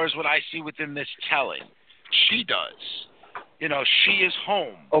as far as what I see within this telling. She does. You know, she is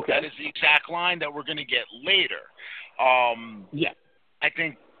home. Okay. That is the exact line that we're going to get later. I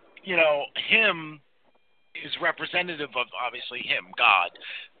think, you know, him is representative of, obviously, him, God,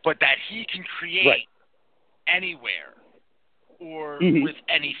 but that he can create anywhere or with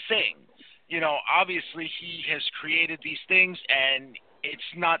anything. You know, obviously he has created these things, and it's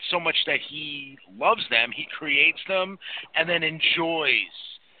not so much that he loves them. He creates them and then enjoys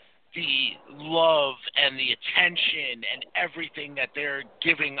the love and the attention and everything that they're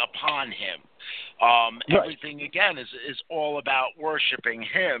giving upon him. Everything, again, is all about worshiping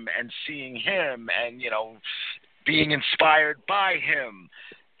him and seeing him and, you know, being inspired by him.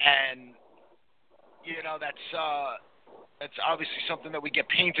 And, you know, that's obviously something that we get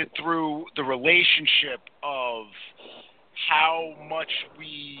painted through the relationship of how much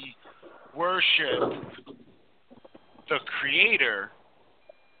we worship the Creator,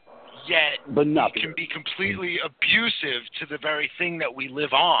 yet we can be completely abusive to the very thing that we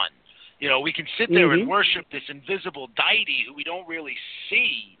live on. You know, we can sit there and worship this invisible deity who we don't really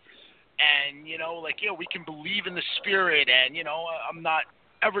see. And, you know, like, we can believe in the spirit. And, you know, I'm not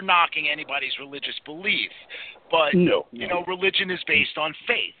ever knocking anybody's religious belief. But, you know, religion is based on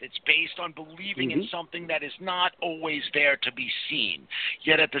faith. It's based on believing in something that is not always there to be seen.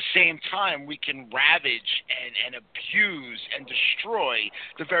 Yet at the same time, we can ravage and abuse and destroy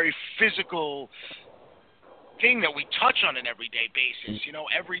the very physical thing that we touch on an everyday basis. You know,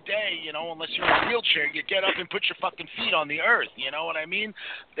 every day, you know, unless you're in a wheelchair, you get up and put your fucking feet on the earth. You know what I mean?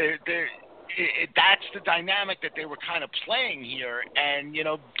 that's the dynamic that they were kind of playing here, and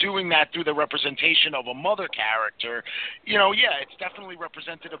doing that through the representation of a mother character. It's definitely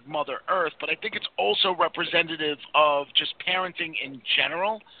representative of Mother Earth, but I think it's also representative of just parenting in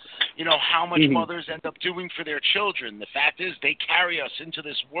general. How much mothers end up doing for their children. The fact is, they carry us into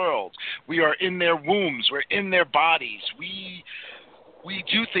this world. We are in their wombs. We're in their bodies. We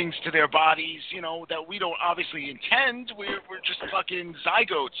do things to their bodies, that we don't obviously intend. We're just fucking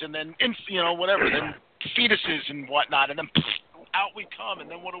zygotes, and then whatever, then fetuses and whatnot, and then out we come. And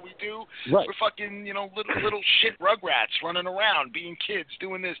then what do? Right. We're fucking little shit rugrats running around, being kids,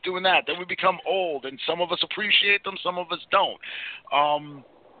 doing this, doing that. Then we become old, and some of us appreciate them, some of us don't.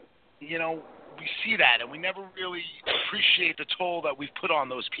 We see that, and we never really appreciate the toll that we've put on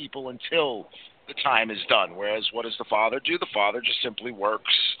those people until the time is done. Whereas, what does the father do? The father just simply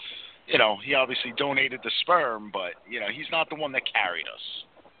works. He obviously donated the sperm, but he's not the one that carried us.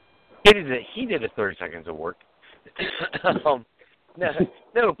 He did 30 seconds of work.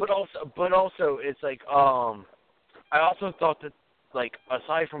 No, but also it's like I also thought that, like,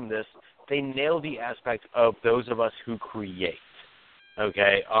 aside from this, they nailed the aspect of those of us who create.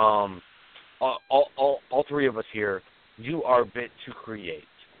 Okay, all three of us here do our bit to create.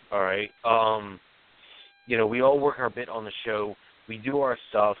 All right, we all work our bit on the show. We do our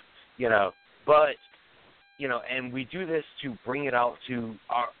stuff, but and we do this to bring it out to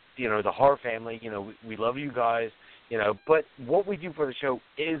our, the horror family. We love you guys, but what we do for the show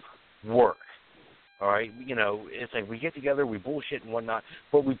is work. All right, it's like we get together, we bullshit and whatnot,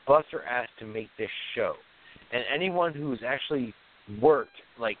 but we bust our ass to make this show. And anyone who's actually worked,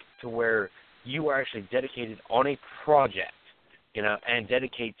 like, to where you are actually dedicated on a project, and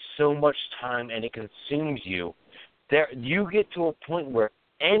dedicate so much time and it consumes you, you get to a point where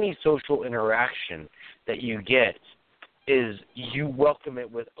any social interaction that you get is you welcome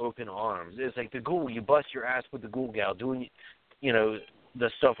it with open arms. It's like the Ghoul, you bust your ass with the Ghoul Gal doing, the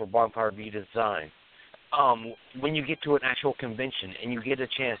stuff for Bonfire V Design. When you get to an actual convention and you get a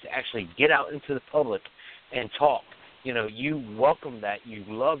chance to actually get out into the public and talk, you welcome that, you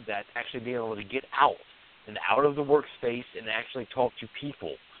love that, actually being able to get out and out of the workspace and actually talk to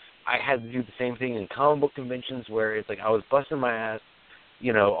people. I had to do the same thing in comic book conventions where it's like I was busting my ass,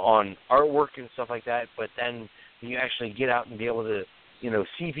 on artwork and stuff like that, but then you actually get out and be able to,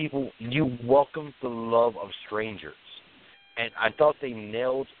 see people, you welcome the love of strangers. And I thought they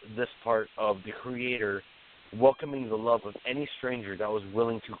nailed this part of the creator welcoming the love of any stranger that was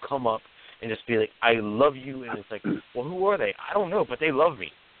willing to come up and just be like, I love you. And it's like, well, who are they? I don't know, but they love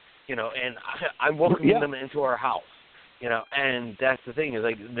me. And I'm welcoming them into our house. And that's the thing, is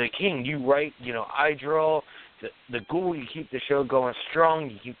like, the King, you write, I draw, the Ghoul, you keep the show going strong,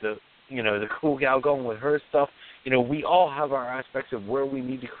 you keep the Cool Gal going with her stuff. We all have our aspects of where we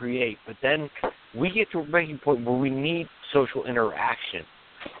need to create, but then we get to a breaking point where we need social interaction.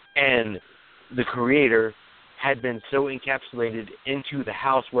 And the creator had been so encapsulated into the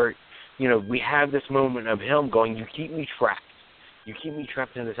house where, we have this moment of him going, you keep me trapped. You keep me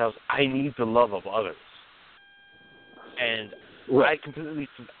trapped in this house. I need the love of others. And right. I completely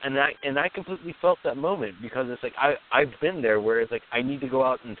felt that moment, because it's like I've been there where it's like I need to go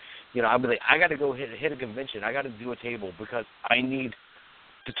out and I'll be like, I got to go hit a convention. I got to do a table because I need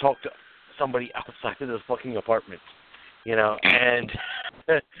to talk to somebody outside of this fucking apartment. And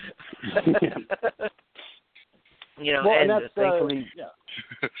well, and that's, thankfully,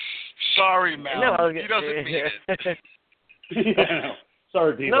 sorry, man. No, he doesn't mean it. Yeah,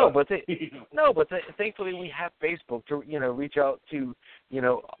 sorry, Diva. No, but thankfully we have Facebook to reach out to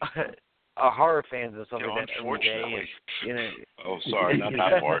our horror fans and stuff like that every day. And, oh, sorry, not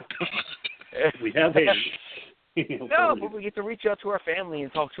that part. We have haters. No, but we get to reach out to our family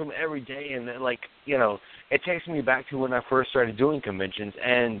and talk to them every day, and then, like, it takes me back to when I first started doing conventions,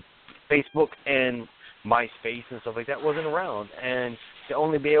 and Facebook and MySpace and stuff like that wasn't around, and to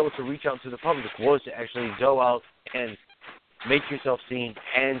only be able to reach out to the public was to actually go out and make yourself seen,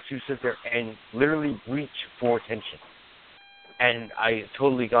 and to sit there and literally reach for attention. And I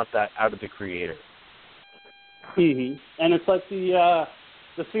totally got that out of the creator. Mm-hmm. And it's like the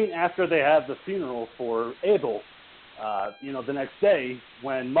scene after they have the funeral for Abel, the next day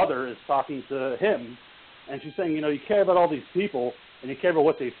when Mother is talking to him, and she's saying, you care about all these people, and you care about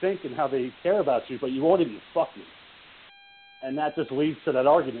what they think and how they care about you, but you won't even fuck me. And that just leads to that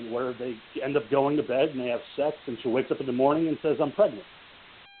argument where they end up going to bed and they have sex, and she wakes up in the morning and says, I'm pregnant.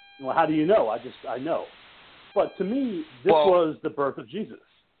 Well, how do you know? I know. But to me, this was the birth of Jesus.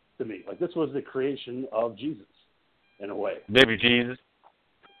 To me, like, this was the creation of Jesus, in a way. Baby Jesus.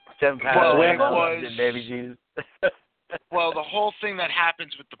 7 pounds. Baby Jesus. Well, the whole thing that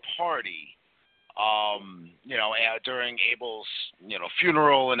happens with the party during Abel's,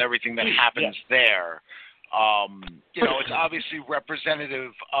 funeral and everything that happens there. It's obviously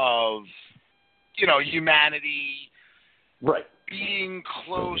representative of, humanity right. being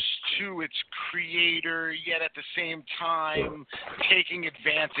close to its creator, yet at the same time taking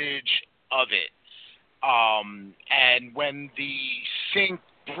advantage of it. And when the sink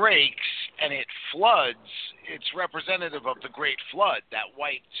breaks and it floods, it's representative of the Great Flood that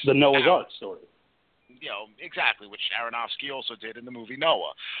wipes the Noah's out, Ark story. Exactly, which Aronofsky also did in the movie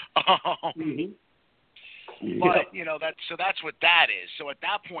Noah. But that's what that is. So at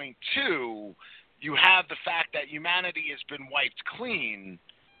that point too, you have the fact that humanity has been wiped clean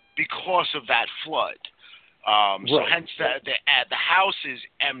because of that flood. So hence the house is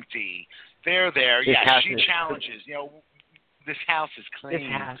empty. They're there. Yes, she challenges. This house is clean.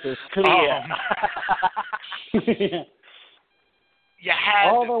 This house is clear. You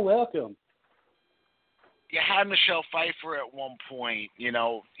welcome. You had Michelle Pfieffer at one point,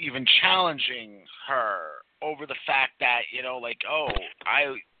 even challenging her over the fact that,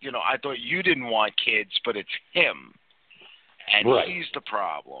 I thought you didn't want kids, but it's him, and he's the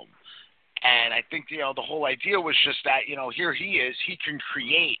problem. And I think, the whole idea was just that, here he is, he can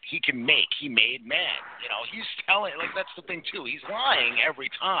create, he can make, he made man. He's telling, that's the thing too, he's lying every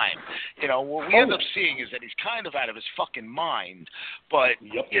time. What we end up seeing is that he's kind of out of his fucking mind, but,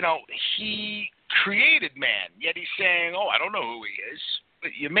 he created man, yet he's saying, I don't know who he is,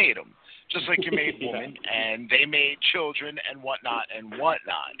 but you made him. Just like you made woman, and they made children and whatnot and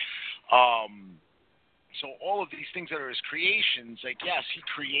whatnot. So all of these things that are his creations, yes, he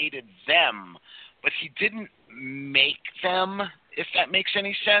created them, but he didn't make them, if that makes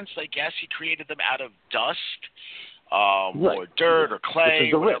any sense. Yes, he created them out of dust or dirt or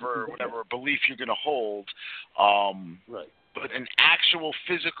clay, whatever belief you're going to hold. But an actual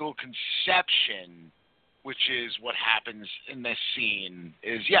physical conception, which is what happens in this scene,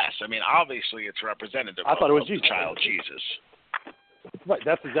 is yes. I mean, obviously it's representative of the child Jesus. Right,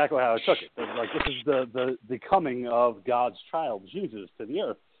 that's exactly how I took it. This is the coming of God's child, Jesus, to the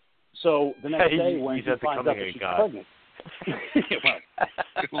earth. So the next day when he finds out that she's pregnant.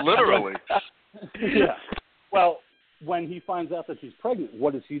 Literally. Yeah. Well, when he finds out that she's pregnant,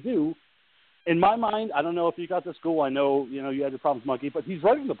 what does he do? In my mind, I don't know if you got this, Ghoul. I know, you had your problems, Monkey, but he's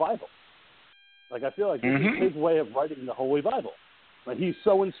writing the Bible. I feel like this is his way of writing the Holy Bible. He's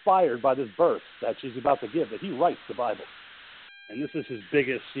so inspired by this birth that she's about to give that he writes the Bible. And this is his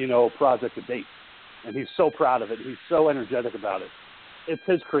biggest, project to date. And he's so proud of it. He's so energetic about it. It's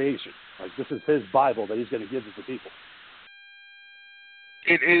his creation. This is his Bible that he's going to give to the people.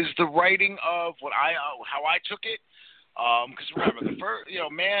 It is the writing of how I took it. Because remember, the first,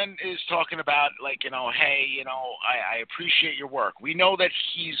 man is talking about hey, I appreciate your work. We know that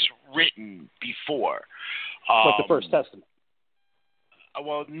he's written before. Like the First Testament.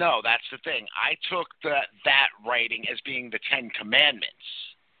 Well, no, that's the thing. I took that writing as being the Ten Commandments.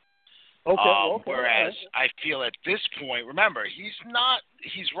 Okay. Whereas I feel at this point, remember,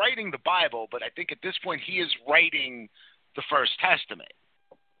 he's writing the Bible, but I think at this point he is writing the First Testament.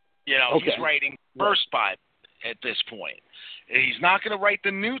 He's writing the first Bible at this point. He's not going to write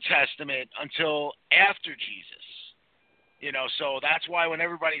the New Testament until after Jesus. So that's why when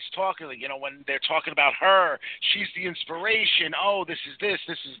everybody's talking, when they're talking about her, she's the inspiration. Oh, this is this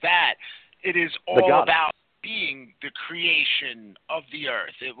is that. It is all about being the creation of the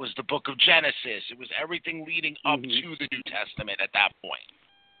earth. It was the book of Genesis. It was everything leading up to the New Testament at that point.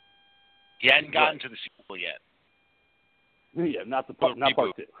 He hadn't gotten to the sequel yet. Yeah, not part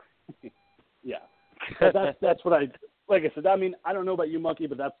two. Yeah. But that's what like I said, I mean, I don't know about you, Monkey,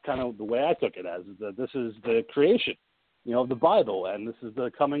 but that's kind of the way I took it as, is that this is the creation, of the Bible, and this is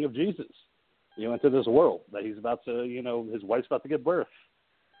the coming of Jesus, into this world that he's about to, his wife's about to give birth.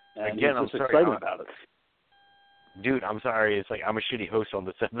 And again, he's just excited about it. Dude, I'm sorry. It's I'm a shitty host on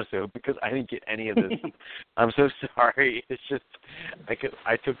this episode because I didn't get any of this. I'm so sorry. It's just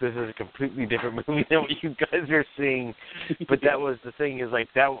I took this as a completely different movie than what you guys are seeing. But that was the thing is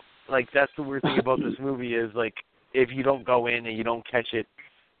that's the weird thing about this movie is if you don't go in and you don't catch it,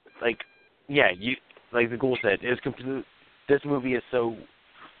 you like the Ghoul said, it's completely. This movie is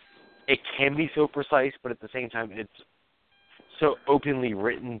it can be so precise, but at the same time it's so openly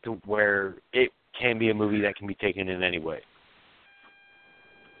written to where it can be a movie that can be taken in any way.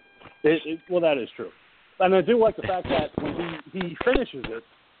 Well, that is true. And I do like the fact that when he finishes it,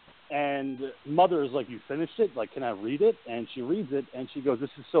 and Mother is like, you finished it? Can I read it? And she reads it, and she goes, this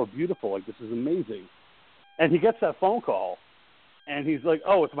is so beautiful. This is amazing. And he gets that phone call, and he's like,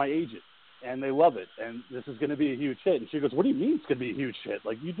 oh, it's my agent. And they love it, and this is going to be a huge hit. And she goes, what do you mean it's going to be a huge hit?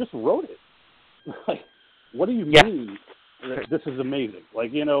 You just wrote it. Like, what do you mean that this is amazing?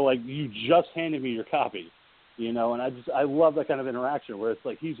 Like, you know, like you just handed me your copy, you know, and I love that kind of interaction where it's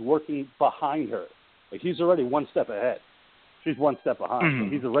like he's working behind her. Like he's already one step ahead. She's one step behind. Mm-hmm.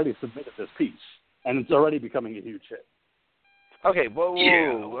 So he's already submitted this piece, and it's already becoming a huge hit. Okay,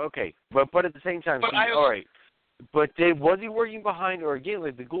 whoa, okay. But at the same time, all right. But was he working behind her again?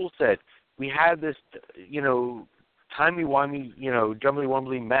 Like the Ghoul said, we had this, you know, timey-wimey, you know,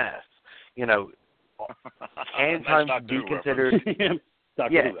 jumbly-wumbly mess. You know, can time be considered?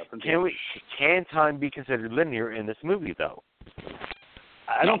 Can time be considered linear in this movie, though?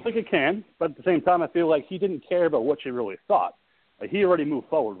 I don't think it can, but at the same time, I feel like he didn't care about what she really thought. Like, he already moved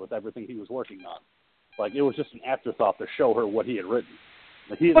forward with everything he was working on. Like, it was just an afterthought to show her what he had written.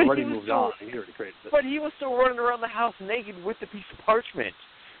 Like, he had already moved on, and he already created this. But he was still running around the house naked with the piece of parchment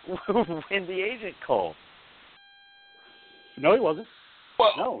when the agent called. No, he wasn't.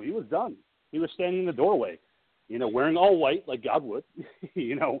 Well, no, he was done. He was standing in the doorway, you know, wearing all white like God would,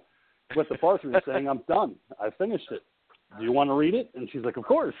 you know, with the parchment saying, I'm done. I finished it. Do you want to read it? And she's like, of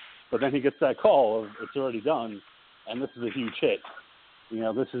course. But then he gets that call of it's already done, and this is a huge hit. You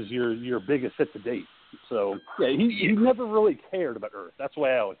know, this is your biggest hit to date. So, yeah, he never really cared about Earth. That's the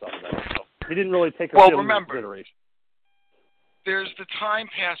way I always thought about it. So he didn't really take her into consideration. There's the time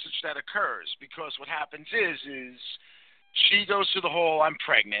passage that occurs because what happens is she goes through the whole I'm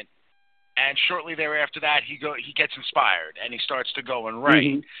pregnant, and shortly thereafter that he gets inspired and he starts to go and write.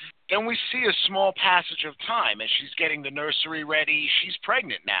 Mm-hmm. Then we see a small passage of time as she's getting the nursery ready. She's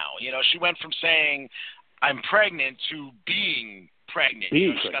pregnant now. You know, she went from saying I'm pregnant to being pregnant.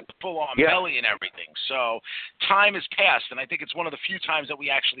 You know, she's got the full-on belly and everything. So time has passed, and I think it's one of the few times that we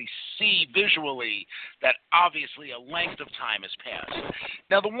actually see visually that obviously a length of time has passed.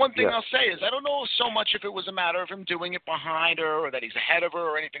 Now, the one thing I'll say is I don't know so much if it was a matter of him doing it behind her or that he's ahead of her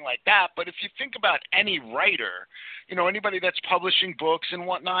or anything like that, but if you think about any writer, you know, anybody that's publishing books and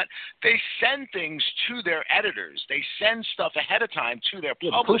whatnot, they send things to their editors. They send stuff ahead of time to their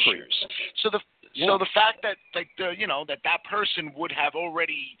publishers. So the fact that that person would have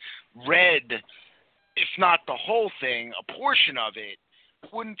already read, if not the whole thing, a portion of it,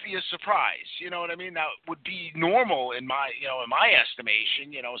 wouldn't be a surprise. You know what I mean? That would be normal in my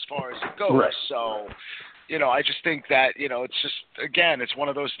estimation, you know, as far as it goes. Right. So, you know, I just think that, you know, it's just, again, it's one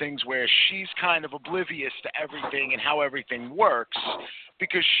of those things where she's kind of oblivious to everything and how everything works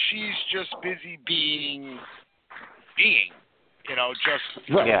because she's just busy being. You know, just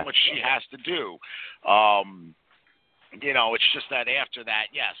doing what she has to do. You know, it's just that after that,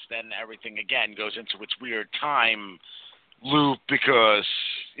 yes, then everything again goes into its weird time loop because,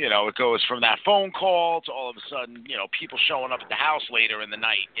 you know, it goes from that phone call to all of a sudden, you know, people showing up at the house later in the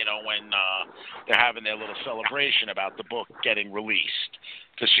night, you know, when they're having their little celebration about the book getting released.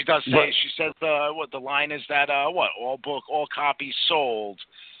 Because she does say, she says, what the line is that, all copies sold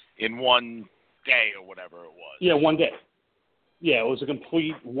in one day or whatever it was. Yeah, one day. Yeah, it was a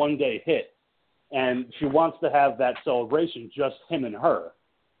complete one-day hit. And she wants to have that celebration, just him and her.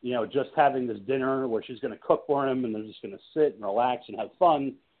 You know, just having this dinner where she's going to cook for him and they're just going to sit and relax and have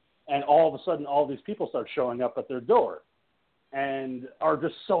fun. And all of a sudden, all these people start showing up at their door and are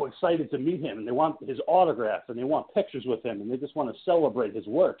just so excited to meet him. And they want his autograph and they want pictures with him and they just want to celebrate his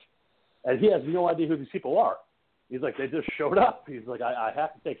work. And he has no idea who these people are. He's like, they just showed up. He's like, I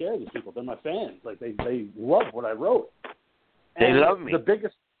have to take care of these people. They're my fans. Like, they love what I wrote. And they love me. The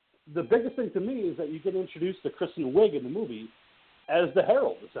biggest thing to me is that you get introduced to Kristen Wiig in the movie as the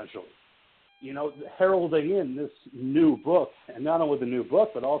herald, essentially. You know, heralding in this new book, and not only the new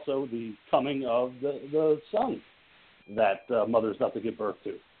book, but also the coming of the son that mother's about to give birth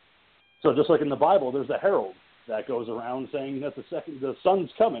to. So just like in the Bible, there's a herald that goes around saying that the son's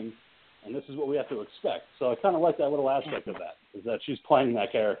coming, and this is what we have to expect. So I kind of like that little aspect of that, is that she's playing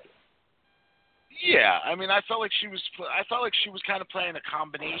that character. Yeah, I mean, I felt like she was kind of playing a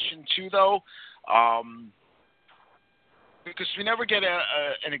combination too, though, because we never get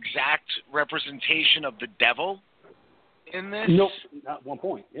an exact representation of the devil in this. Nope, not one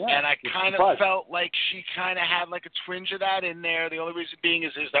point. Yeah, and I kind of felt like she kind of had like a twinge of that in there. The only reason being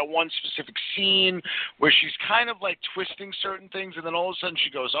is there's that one specific scene where she's kind of like twisting certain things, and then all of a sudden she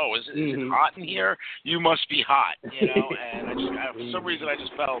goes, "Oh, is it hot in here? You must be hot," you know. And for some reason I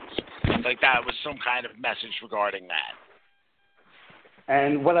just felt like that was some kind of message regarding that.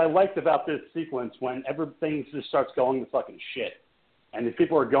 And what I liked about this sequence, when everything just starts going to fucking shit, and the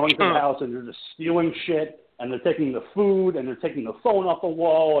people are going to the house and they're just stealing shit. And they're taking the food, and they're taking the phone off the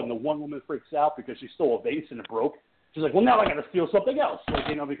wall, and the one woman freaks out because she stole a vase and it broke. She's like, well, now I got to steal something else, like,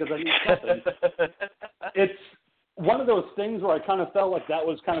 you know, because I need something. It's one of those things where I kind of felt like that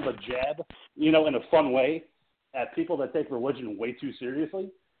was kind of a jab, in a fun way, at people that take religion way too seriously,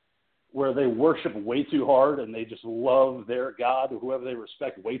 where they worship way too hard and they just love their God or whoever they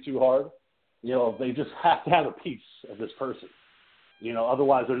respect way too hard. They just have to have a piece of this person.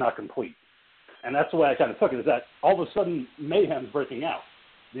 Otherwise they're not complete. And that's the way I kind of took it, is that all of a sudden mayhem's breaking out.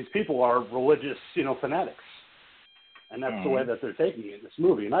 These people are religious, fanatics. And that's the way that they're taking it in this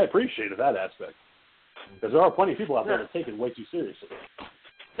movie. And I appreciated that aspect. Because there are plenty of people out there that take it way too seriously.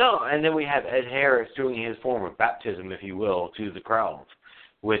 No, and then we have Ed Harris doing his form of baptism, if you will, to the crowd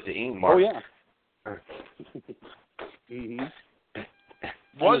with the ink mark. Oh, yeah. Mm-hmm.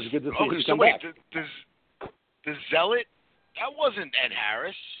 Was good to see him so come wait, back. the Zealot, that wasn't Ed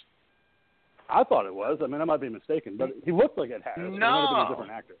Harris. I thought it was. I mean, I might be mistaken, but he looked like Ed Harris. No. He might have been a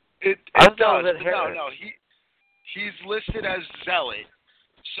different actor. It thought does. it was Ed Harris. No, he's listed as Zealot.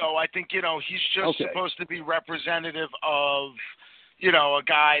 So I think, he's just supposed to be representative of, a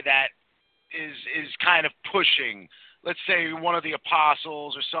guy that is kind of pushing, let's say, one of the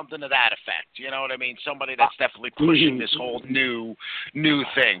apostles or something to that effect. You know what I mean? Somebody that's definitely pushing this whole new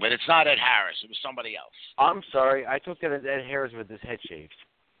thing. But it's not Ed Harris. It was somebody else. I'm sorry. I took that as Ed Harris with his head shaved.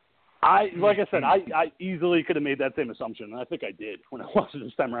 Like I said, I easily could have made that same assumption, and I think I did when I watched it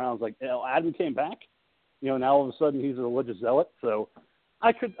this time around. I was like, Adam came back. Now all of a sudden he's a religious zealot. So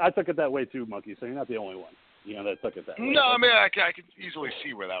I took it that way too, Monkey. So you're not the only one, that took it that way. No, I mean, I could easily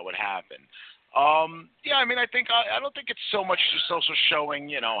see where that would happen. Yeah, I mean, I don't think it's so much just also showing,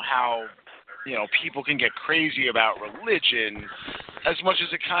 how, people can get crazy about religion as much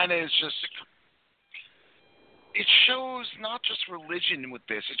as it kind of is just, it shows not just religion with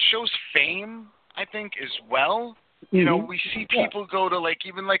this, it shows fame, I think, as well. We see people go to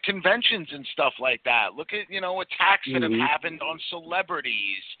even conventions and stuff like that. Look at, attacks that have happened on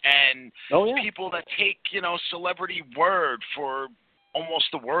celebrities and people that take, celebrity word for almost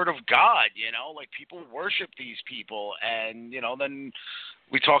the word of God, people worship these people. And, then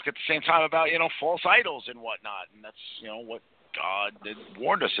we talk at the same time about, false idols and whatnot. And that's, what God had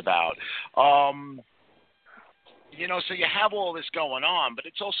warned us about. So you have all this going on, but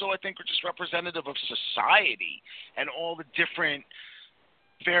it's also, I think, just representative of society and all the different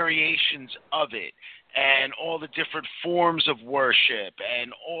variations of it and all the different forms of worship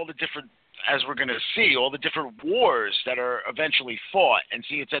and all the different, as we're going to see, all the different wars that are eventually fought. And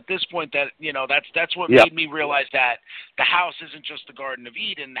see, it's at this point that, that's what made me realize that the house isn't just the Garden of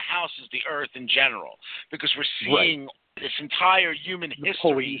Eden. The house is the earth in general, because we're seeing this entire human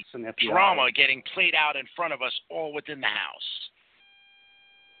history drama getting played out in front of us, all within the house.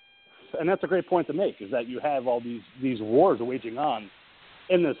 And that's a great point to make, is that you have all these wars waging on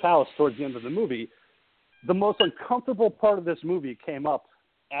in this house towards the end of the movie. The most uncomfortable part of this movie came up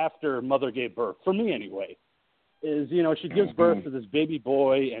after Mother gave birth, for me anyway, is, she gives birth to this baby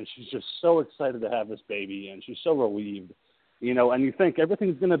boy, and she's just so excited to have this baby, and she's so relieved, and you think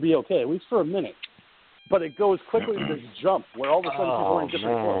everything's going to be okay, at least for a minute. But it goes quickly to this jump where all of a sudden she's wearing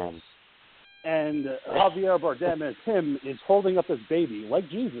different clothes. And Javier Bardem as him is holding up this baby, like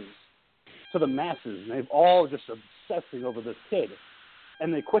Jesus, to the masses. And they've all just obsessing over this kid.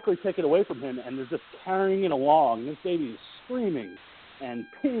 And they quickly take it away from him, and they're just carrying it along. This baby is screaming and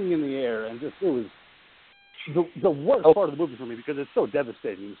peeing in the air. And just, it was the worst part of the movie for me, because it's so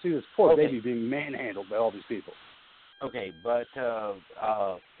devastating. You see this poor baby being manhandled by all these people. Okay, but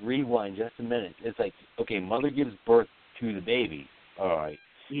rewind just a minute. It's like, mother gives birth to the baby. All right.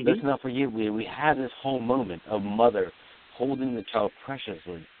 Let's not forget, we have this whole moment of mother holding the child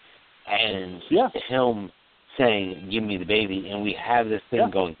preciously and him saying, give me the baby. And we have this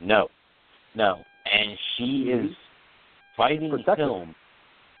thing going, no. And she is fighting him.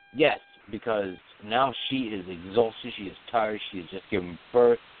 Yes, because now she is exhausted. She is tired. She has just given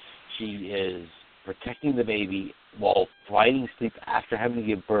birth. She is protecting the baby while fighting sleep after having to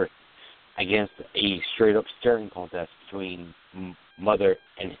give birth against a straight-up staring contest between mother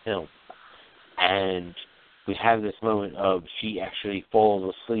and him. And we have this moment of she actually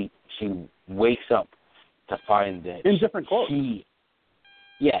falls asleep. She wakes up to find that in different clothes.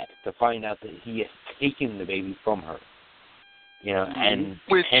 To find out that he has taken the baby from her. And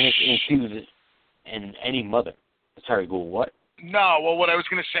panic ensues in any mother. Sorry, Ghoul, what? No, well, what I was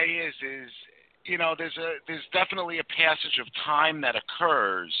going to say is there's definitely a passage of time that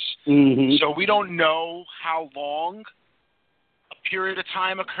occurs. So we don't know how long a period of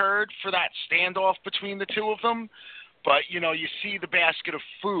time occurred for that standoff between the two of them. But, you see the basket of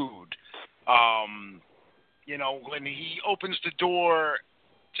food. When he opens the door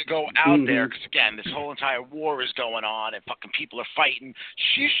to go out there, because, again, this whole entire war is going on and fucking people are fighting.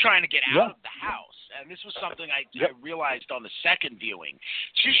 She's trying to get out of the house. and this was something I realized on the second viewing.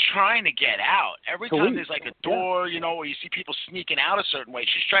 She's trying to get out. Every time there's like a door, you know, where you see people sneaking out a certain way,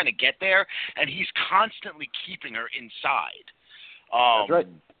 she's trying to get there, and he's constantly keeping her inside. That's right.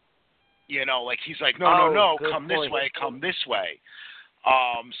 You know, like he's like, no, come point. this way, come this way.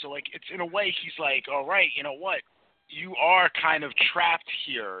 So like it's in a way he's like, all right, you know what? You are kind of trapped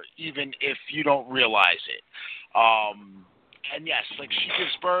here, even if you don't realize it. And yes, like she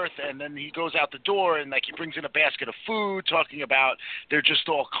gives birth, and then he goes out the door, and like he brings in a basket of food, talking about they're just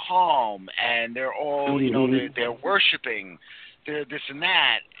all calm, and they're all, you know, they're worshiping, they're this and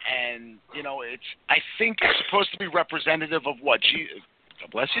that, and you know, it's I think it's supposed to be representative of what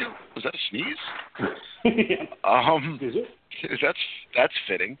God bless you. Was that a sneeze? That's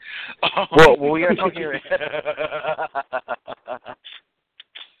fitting. Well, we are talking.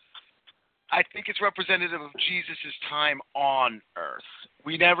 I think it's representative of Jesus' time on Earth.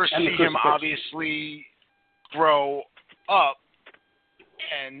 We never see him obviously grow up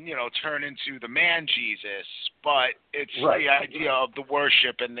and, you know, turn into the man Jesus, but it's the idea of the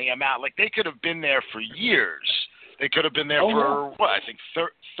worship and the amount. Like, they could have been there for years. They could have been there for, what, I think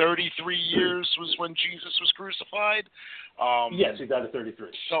 33 years was when Jesus was crucified. Yes, he died at 33.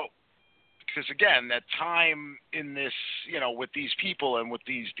 So, because again, that time in this, you know, with these people and with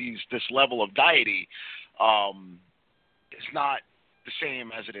this level of deity, is not the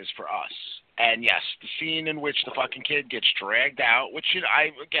same as it is for us. And yes, the scene in which the fucking kid gets dragged out, which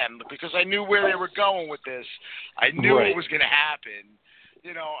because I knew where they were going with this, I knew it was going to happen.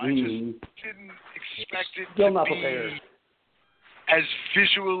 You know, I just didn't expect it to be as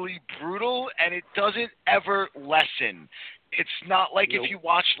visually brutal, and it doesn't ever lessen. It's not like if you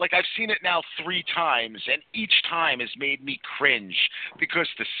watch, like I've seen it now 3 times, and each time has made me cringe because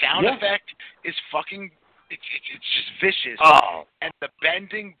the sound effect is fucking, it's just vicious. Oh. And the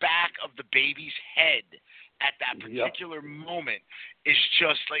bending back of the baby's head at that particular moment is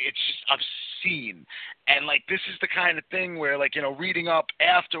just like, it's just obscene. And like, this is the kind of thing where, like, you know, reading up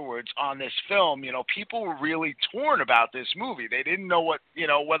afterwards on this film, you know, people were really torn about this movie. They didn't know what, you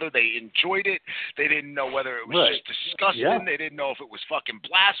know, whether they enjoyed it. They didn't know whether it was just disgusting. Yeah. They didn't know if it was fucking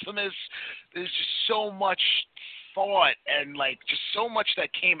blasphemous. There's just so much thought and like just so much that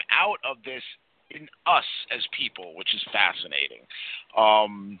came out of this in us as people, which is fascinating.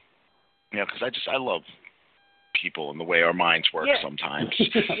 You know, because I love people and the way our minds work sometimes.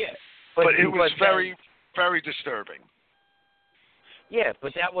 But it was very, very disturbing. Yeah,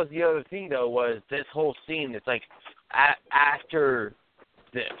 but that was the other thing, though, was this whole scene. It's like after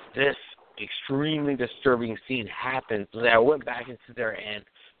this extremely disturbing scene happened, so I went back and sit there and,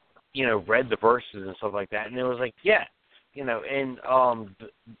 you know, read the verses and stuff like that, and it was like, you know, in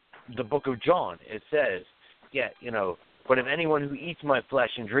the book of John, it says, you know, but if anyone who eats my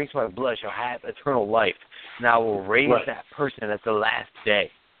flesh and drinks my blood shall have eternal life, and I will raise that person at the last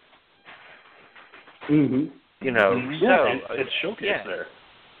day. Mm-hmm. You know, so it's showcased there.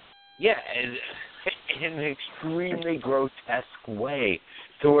 Yeah, in an extremely grotesque way,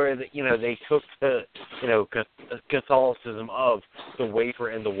 to where you know they took the Catholicism of the wafer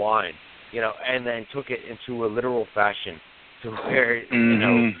and the wine, you know, and then took it into a literal fashion, to where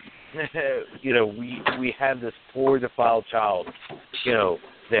you know we have this poor defiled child, you know,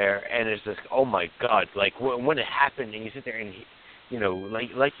 there, and it's just, oh my God, like when it happened, and you sit there and, you know,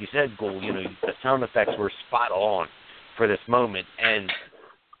 like you said, Ghoul, you know, the sound effects were spot on for this moment, and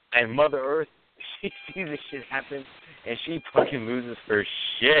Mother Earth, she sees this shit happen, and she fucking loses her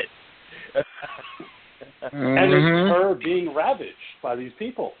shit. And it's her being ravaged by these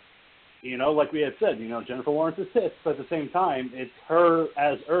people. You know, like we had said, you know, Jennifer Lawrence's hits, but at the same time, it's her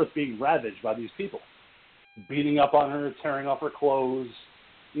as Earth being ravaged by these people. Beating up on her, tearing off her clothes,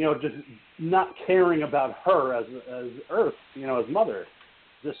 you know, just not caring about her as Earth, you know, as Mother.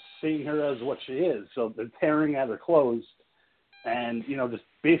 Just seeing her as what she is. So they're tearing at her clothes and, you know, just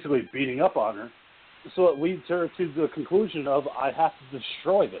basically beating up on her. So it leads her to the conclusion of, I have to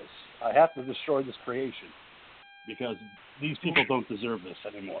destroy this. I have to destroy this creation because these people don't deserve this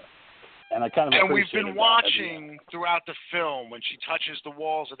anymore. And I kind of we've been watching throughout the film, when she touches the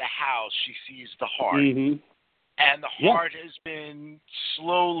walls of the house, she sees the heart. Mm-hmm. And the heart has been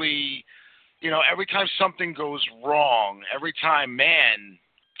slowly, you know, every time something goes wrong, every time man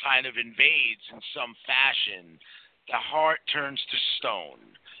kind of invades in some fashion, the heart turns to stone.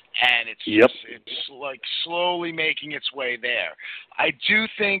 And it's it's like slowly making its way there. I do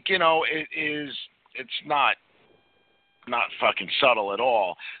think, you know, it's not fucking subtle at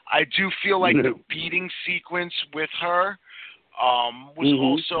all. I do feel like the beating sequence with her was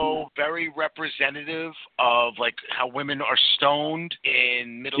also very representative of like how women are stoned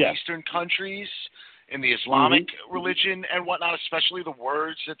in Middle Eastern countries. in the Islamic religion and whatnot, especially the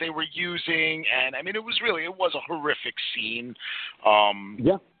words that they were using. And I mean, it was a horrific scene.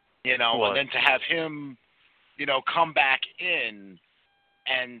 You know, and then to have him, you know, come back in,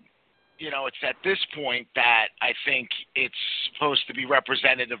 and, you know, it's at this point that I think it's supposed to be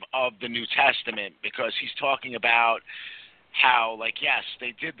representative of the New Testament, because he's talking about how, like, yes,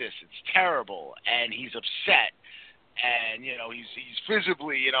 they did this, it's terrible, and he's upset, and, you know, he's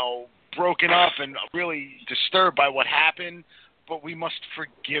visibly, you know, broken up and really disturbed by what happened, but we must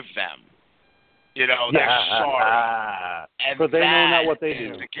forgive them. You know, they're sorry. And but they know not what they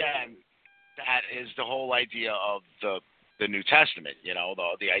do. Again, that is the whole idea of the New Testament. You know,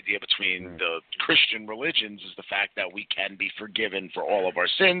 the idea between the Christian religions is the fact that we can be forgiven for all of our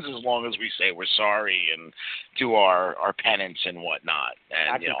sins as long as we say we're sorry and do our penance and whatnot.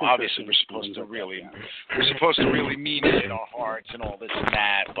 And, you know, obviously we're supposed to really mean it in our hearts and all this and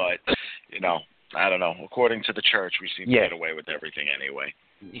that. But, you know, I don't know. According to the church, we seem to get away with everything anyway.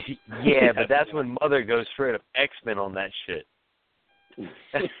 Yeah, but that's when Mother goes straight up X-Men on that shit.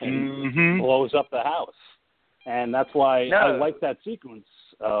 Blows up the house. And that's why I like that sequence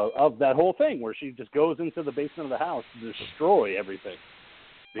of that whole thing where she just goes into the basement of the house to destroy everything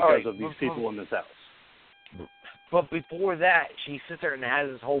because of these people in this house. But before that, she sits there and has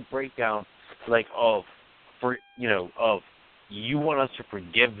this whole breakdown, like, you want us to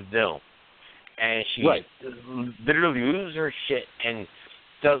forgive them. And she literally loses her shit and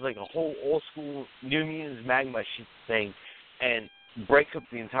does like a whole old school New Mutants Magma thing and breaks up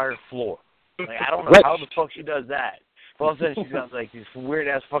the entire floor. Like, I don't know how the fuck she does that. But all of a sudden she's got like these weird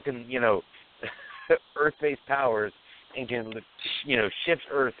ass fucking, you know, earth-based powers and can, you know, shift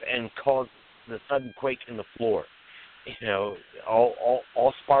Earth and cause the sudden quake in the floor. You know,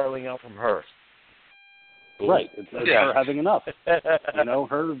 all spiraling out from her. Right. It's her having enough. You know,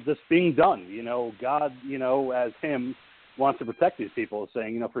 her just being done. You know, God, you know, as him wants to protect these people,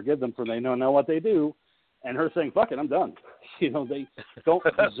 saying, you know, forgive them for they don't know what they do. And her saying, fuck it, I'm done. You know, they don't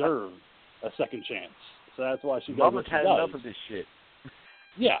deserve a second chance. So that's why she does Mama's what she had does. enough of this shit.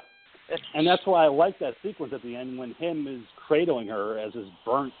 Yeah. And that's why I like that sequence at the end when him is cradling her as this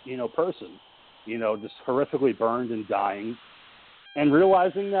burnt, you know, person, you know, just horrifically burned and dying, and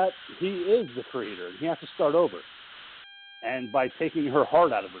realizing that he is the creator. He has to start over. And by taking her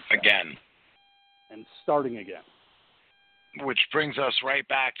heart out of her chest. Again. And starting again. Which brings us right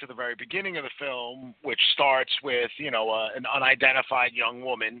back to the very beginning of the film, which starts with, you know, an unidentified young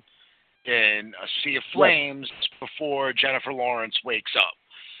woman in a sea of flames before Jennifer Lawrence wakes up.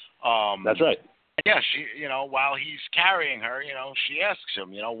 That's right. Yeah, she, you know, while he's carrying her, you know, she asks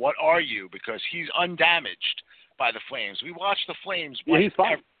him, you know, what are you? Because he's undamaged by the flames. We watch the flames wipe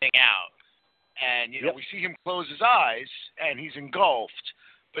everything out. And, you know, we see him close his eyes, and he's engulfed.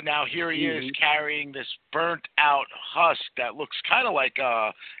 But now here he is carrying this burnt-out husk that looks kind of like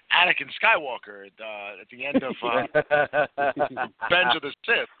Anakin Skywalker at the end of Revenge of the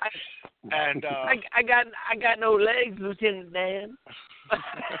Sith. And I got no legs, Lieutenant Dan. I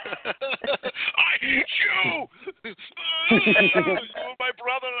hate you. You're my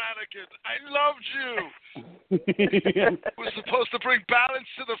brother, Anakin. I loved you. We're supposed to bring balance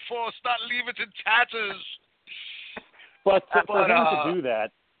to the Force, not leave it in tatters. But for him to do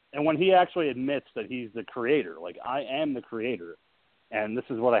that, and when he actually admits that he's the creator, like, I am the creator, and this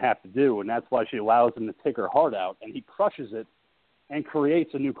is what I have to do, and that's why she allows him to take her heart out, and he crushes it and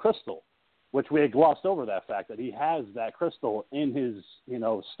creates a new crystal, which we had glossed over that fact that he has that crystal in his, you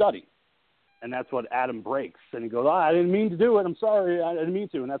know, study. And that's what Adam breaks. And he goes, I didn't mean to do it. I'm sorry. I didn't mean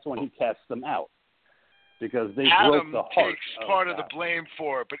to. And that's when he casts them out. Because they broke the heart. Adam takes part of the blame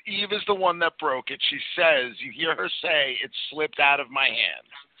for it, but Eve is the one that broke it. She says, you hear her say, it slipped out of my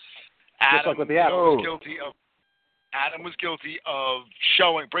hands. Just like with the apple. Adam was guilty of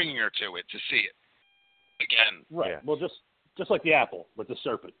bringing her to it to see it again. Right. Yeah. Well, just like the apple with the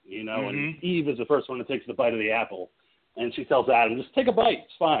serpent, you know, and Eve is the first one that takes the bite of the apple, and she tells Adam, just take a bite,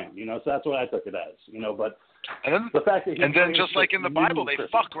 it's fine, you know, so that's what I took it as, you know, but the fact that then just like in the Bible, they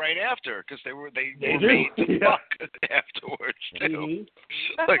fuck right after, because they made to fuck afterwards, too.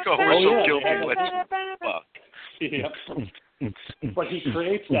 Like, we're so guilty, let's fuck. Yeah. But he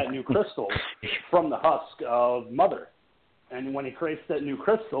creates that new crystal from the husk of Mother. And when he creates that new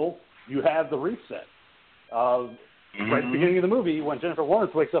crystal, you have the reset. Right at the beginning of the movie, when Jennifer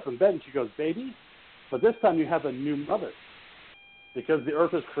Lawrence wakes up in bed and she goes, baby, but this time you have a new mother. Because the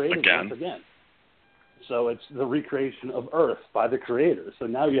earth is created once again. So it's the recreation of Earth by the creator. So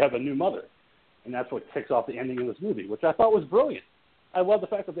now you have a new mother. And that's what kicks off the ending of this movie, which I thought was brilliant. I love the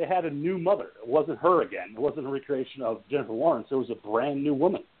fact that they had a new mother. It wasn't her again. It wasn't a recreation of Jennifer Lawrence. It was a brand new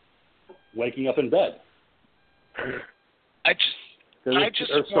woman. waking up in bed. I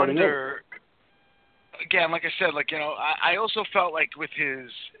just wonder. Again, like I said, I also felt like with his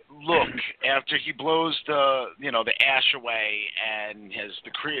look after he blows the ash away and has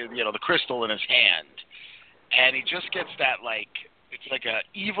the crystal in his hand, and he just gets that it's like a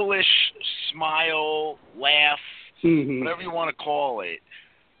evilish smile, laugh, whatever you want to call it.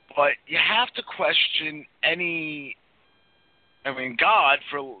 But you have to question God,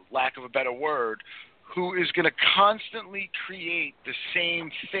 for lack of a better word, who is going to constantly create the same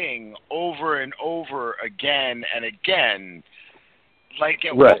thing over and over again and again.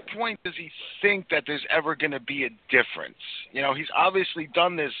 At what point does he think that there's ever going to be a difference? He's obviously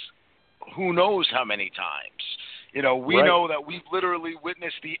done this who knows how many times. We know that we've literally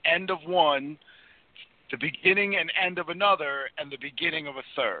witnessed the end of one, the beginning and end of another, and the beginning of a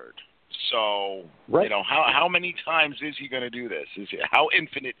third. So, how many times is he going to do this? How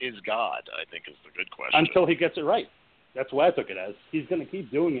infinite is God, I think, is the good question. Until he gets it right. That's what I took it as. He's going to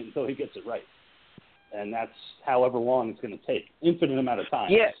keep doing it until he gets it right. And that's however long it's going to take. Infinite amount of time.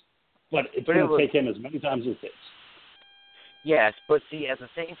 Yes. But it's going to take him as many times as it takes. Yes, but see, at the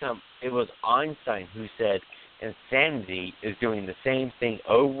same time, it was Einstein who said insanity is doing the same thing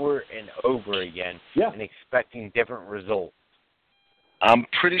over and over again and expecting different results. I'm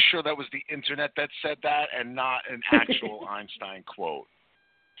pretty sure that was the internet that said that and not an actual Einstein quote.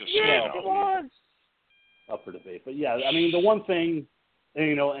 It was. Up for debate. But the one thing,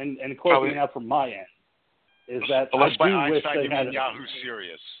 and quoting out from my end, is that unless by wish Einstein they you had mean Yahoo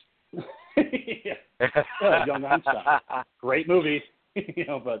Serious. Young Einstein. Great movie.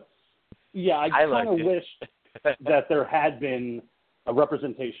 But I kind of wish that there had been a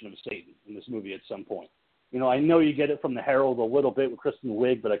representation of Satan in this movie at some point. I know you get it from the Herald a little bit with Kristen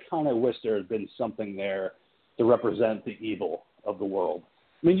Wiig, but I kind of wish there had been something there to represent the evil of the world.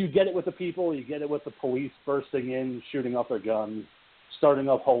 You get it with the people, you get it with the police bursting in, shooting off their guns, starting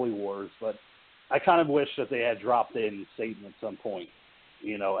up holy wars, but I kind of wish that they had dropped in Satan at some point,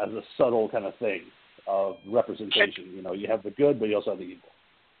 as a subtle kind of thing of representation. You have the good, but you also have the evil.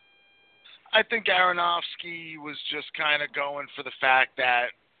 I think Aronofsky was just kind of going for the fact that,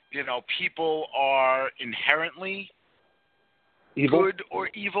 people are inherently good or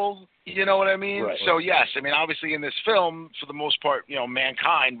evil, you know what I mean? Right. So, yes, obviously in this film, for the most part,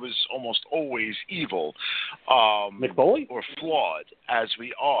 mankind was almost always evil. McBoley? Or flawed, as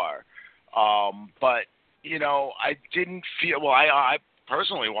we are. But, I didn't feel, I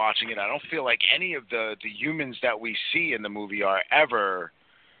personally watching it, I don't feel like any of the humans that we see in the movie are ever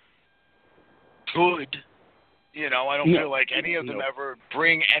good. I don't feel like any of them ever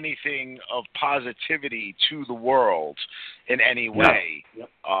bring anything of positivity to the world in any way.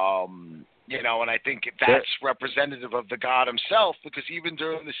 And I think that's representative of the God himself, because even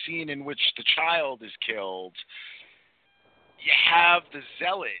during the scene in which the child is killed, you have the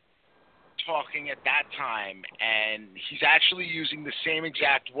zealot talking at that time, and he's actually using the same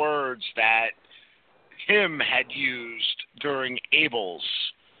exact words that Tim had used during Abel's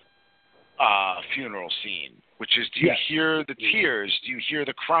funeral scene, which is, do you hear the tears? Do you hear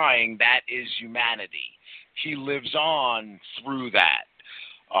the crying? That is humanity. He lives on through that.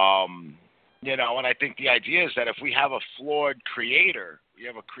 And I think the idea is that if we have a flawed creator, we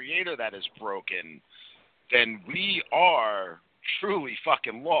have a creator that is broken, then we are truly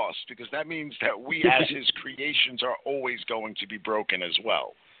fucking lost, because that means that we as his creations are always going to be broken as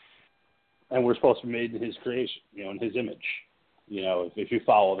well. And we're supposed to be made in his creation, in his image. If you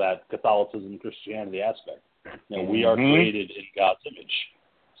follow that Catholicism, Christianity aspect, we are created in God's image.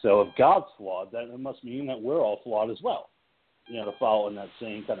 So if God's flawed, then it must mean that we're all flawed as well, to follow in that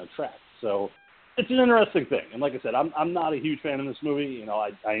same kind of track. So it's an interesting thing. And like I said, I'm not a huge fan of this movie.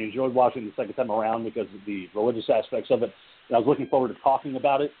 I enjoyed watching it the second time around because of the religious aspects of it. And I was looking forward to talking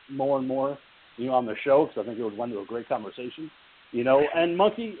about it more and more, on the show, because I think it would went to a great conversation. And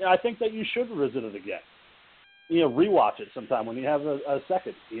Monkey, I think that you should revisit it again. Rewatch it sometime when you have a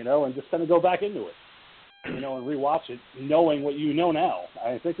second, and just kind of go back into it, and rewatch it, knowing what you know now.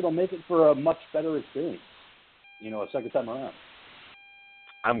 I think it'll make it for a much better experience, a second time around.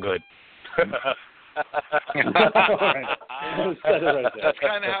 I'm good. That's kind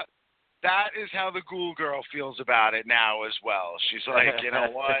of how. That is how the Ghoul Girl feels about it now as well. She's like, you know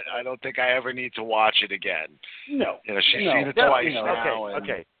what? I don't think I ever need to watch it again. No. She's seen it twice now.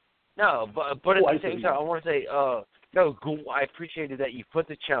 Okay. No, but at the same time, I want to say, no, Ghoul, I appreciated that you put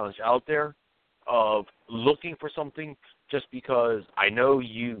the challenge out there of looking for something, just because I know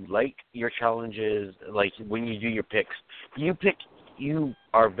you like your challenges, like when you do your picks. You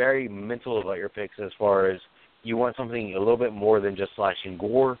are very mental about your picks as far as you want something a little bit more than just slash and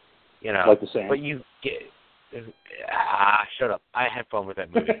gore. You know, like the same. but you get shut up. I had fun with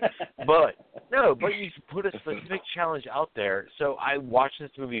that movie, but you put a specific challenge out there. So I watched this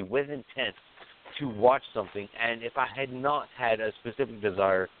movie with intent to watch something, and if I had not had a specific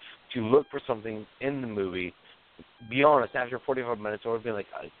desire to look for something in the movie, be honest, after 45 minutes, I would have been like,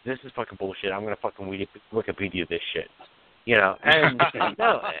 this is fucking bullshit. I'm gonna fucking Wikipedia this shit. You know, and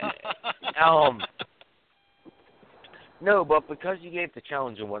no, but because you gave the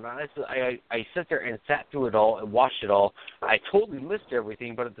challenge and whatnot, I sat there and sat through it all and watched it all. I totally missed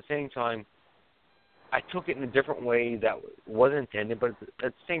everything, but at the same time, I took it in a different way that wasn't intended, but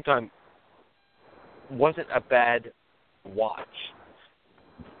at the same time, wasn't a bad watch.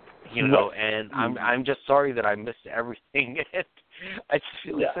 You know, and I'm just sorry that I missed everything. I just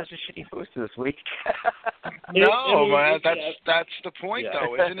feel like such a shitty host this week. No, man, that's the point,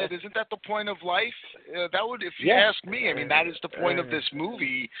 though, isn't it? Isn't that the point of life? That would, if you ask me, I mean, that is the point of this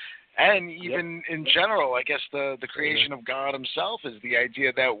movie, and even in general, I guess the creation of God Himself is the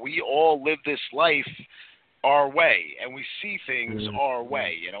idea that we all live this life our way, and we see things our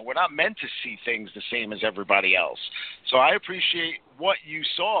way. You know, we're not meant to see things the same as everybody else. So I appreciate what you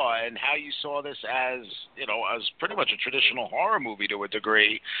saw and how you saw this as, you know, as pretty much a traditional horror movie to a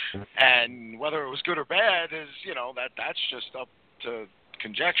degree. And whether it was good or bad is, you know, that's just up to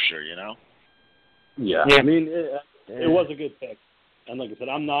conjecture, you know? Yeah. I mean, it was a good pick. And like I said,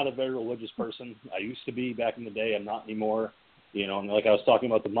 I'm not a very religious person. I used to be back in the day. I'm not anymore. You know, and like I was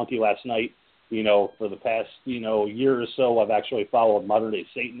talking about the monkey last night, you know, for the past, you know, year or so, I've actually followed modern-day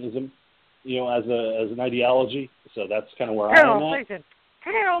Satanism, you know, as an ideology. So that's kind of where I am at.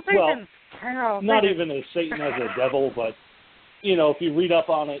 Hail Satan! Well, not even as Satan as a devil, but, you know, if you read up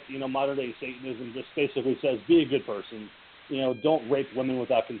on it, you know, modern-day Satanism just basically says be a good person. You know, don't rape women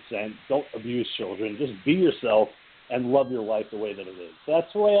without consent. Don't abuse children. Just be yourself and love your life the way that it is.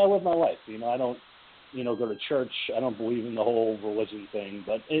 That's the way I live my life. You know, I don't, you know, go to church. I don't believe in the whole religion thing,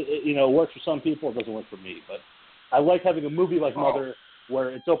 but it you know, works for some people. It doesn't work for me. But I like having a movie like Mother where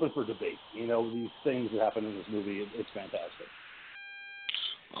it's open for debate. You know, these things that happen in this movie, it's fantastic.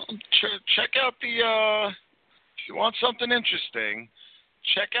 Check out if you want something interesting,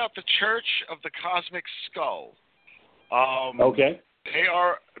 check out the Church of the Cosmic Skull. Okay. They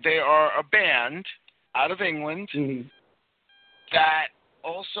are a band out of England that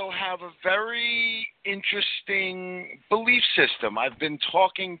also have a very interesting belief system. I've been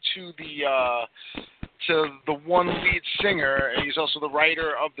talking to the one lead singer, and he's also the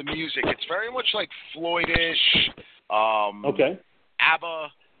writer of the music. It's very much like Floydish,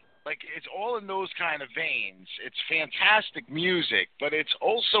 ABBA, like it's all in those kind of veins. It's fantastic music, but it's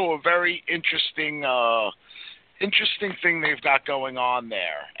also a very interesting thing they've got going on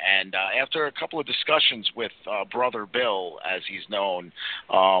there. And after a couple of discussions with Brother Bill, as he's known,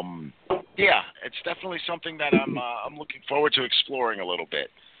 it's definitely something that I'm looking forward to exploring a little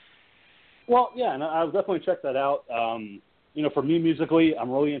bit. Well, yeah, and I'll definitely check that out. You know, for me musically, I'm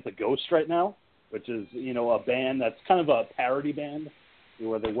really into Ghost right now, which is, you know, a band that's kind of a parody band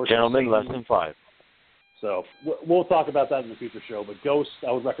where they worship Gentlemen, Satan. less than 5. So we'll talk about that in the future show. But Ghost,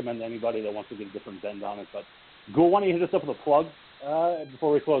 I would recommend to anybody that wants to get a different bend on it. But Ghoul, why don't you hit us up with a plug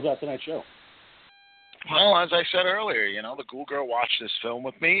before we close out tonight's show? Well, as I said earlier, you know, the Ghoul Girl watched this film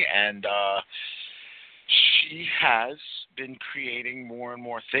with me, and she has been creating more and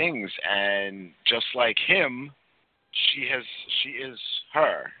more things. And just like him, she is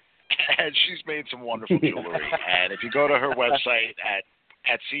her. And she's made some wonderful jewelry. And if you go to her website at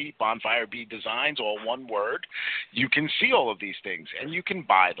Etsy, Bonfire Bee Designs, all one word, you can see all of these things, and you can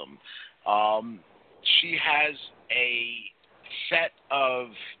buy them. She has a set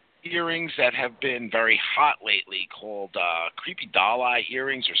of earrings that have been very hot lately called creepy doll eye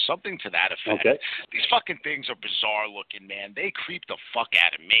earrings or something to that effect. Okay. These fucking things are bizarre looking, man. They creep the fuck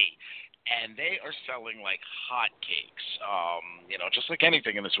out of me. And they are selling like hotcakes. You know, just like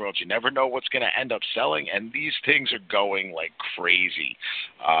anything in this world, you never know what's going to end up selling, and these things are going like crazy.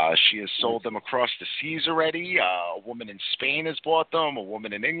 She has sold them across the seas already. A woman in Spain has bought them. A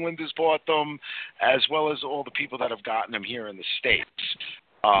woman in England has bought them, as well as all the people that have gotten them here in the States.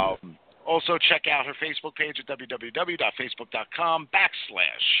 Also, check out her Facebook page at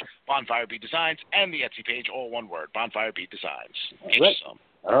www.facebook.com/Bonfire Bee Designs, and the Etsy page, all one word, Bonfire Bee Designs.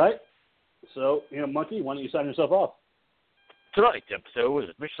 All right. So, you know, Monkey, why don't you sign yourself off? Tonight's episode was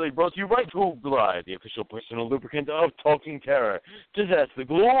officially brought to you by Ghoul Glide, the official personal lubricant of Talking Terror. Just ask the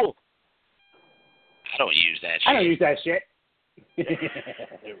Ghoul. I don't use that shit. I don't use that shit. There we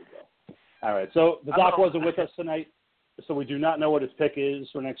go. All right. So the doc wasn't with us tonight, so we do not know what his pick is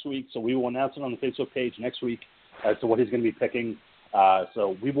for next week. So we will announce it on the Facebook page next week as to what he's going to be picking.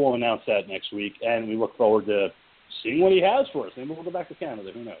 So we will announce that next week, and we look forward to seeing what he has for us. Maybe we'll go back to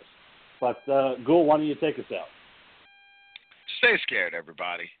Canada. Who knows? But, Ghoul, why don't you take us out? Stay scared,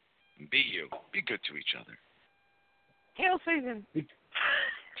 everybody. Be you. Be good to each other. Hail Satan.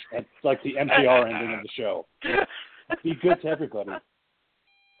 It's like the NPR ending of the show. Be good to everybody.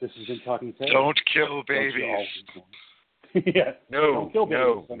 This has been Talking Terror. Don't kill babies. Yeah. No, don't kill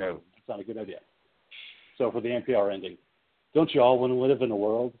babies. no. That's not a good idea. So for the NPR ending, don't you all want to live in a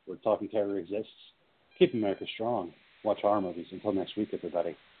world where Talking Terror exists? Keep America strong. Watch horror movies. Until next week,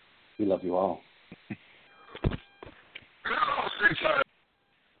 everybody. We love you all.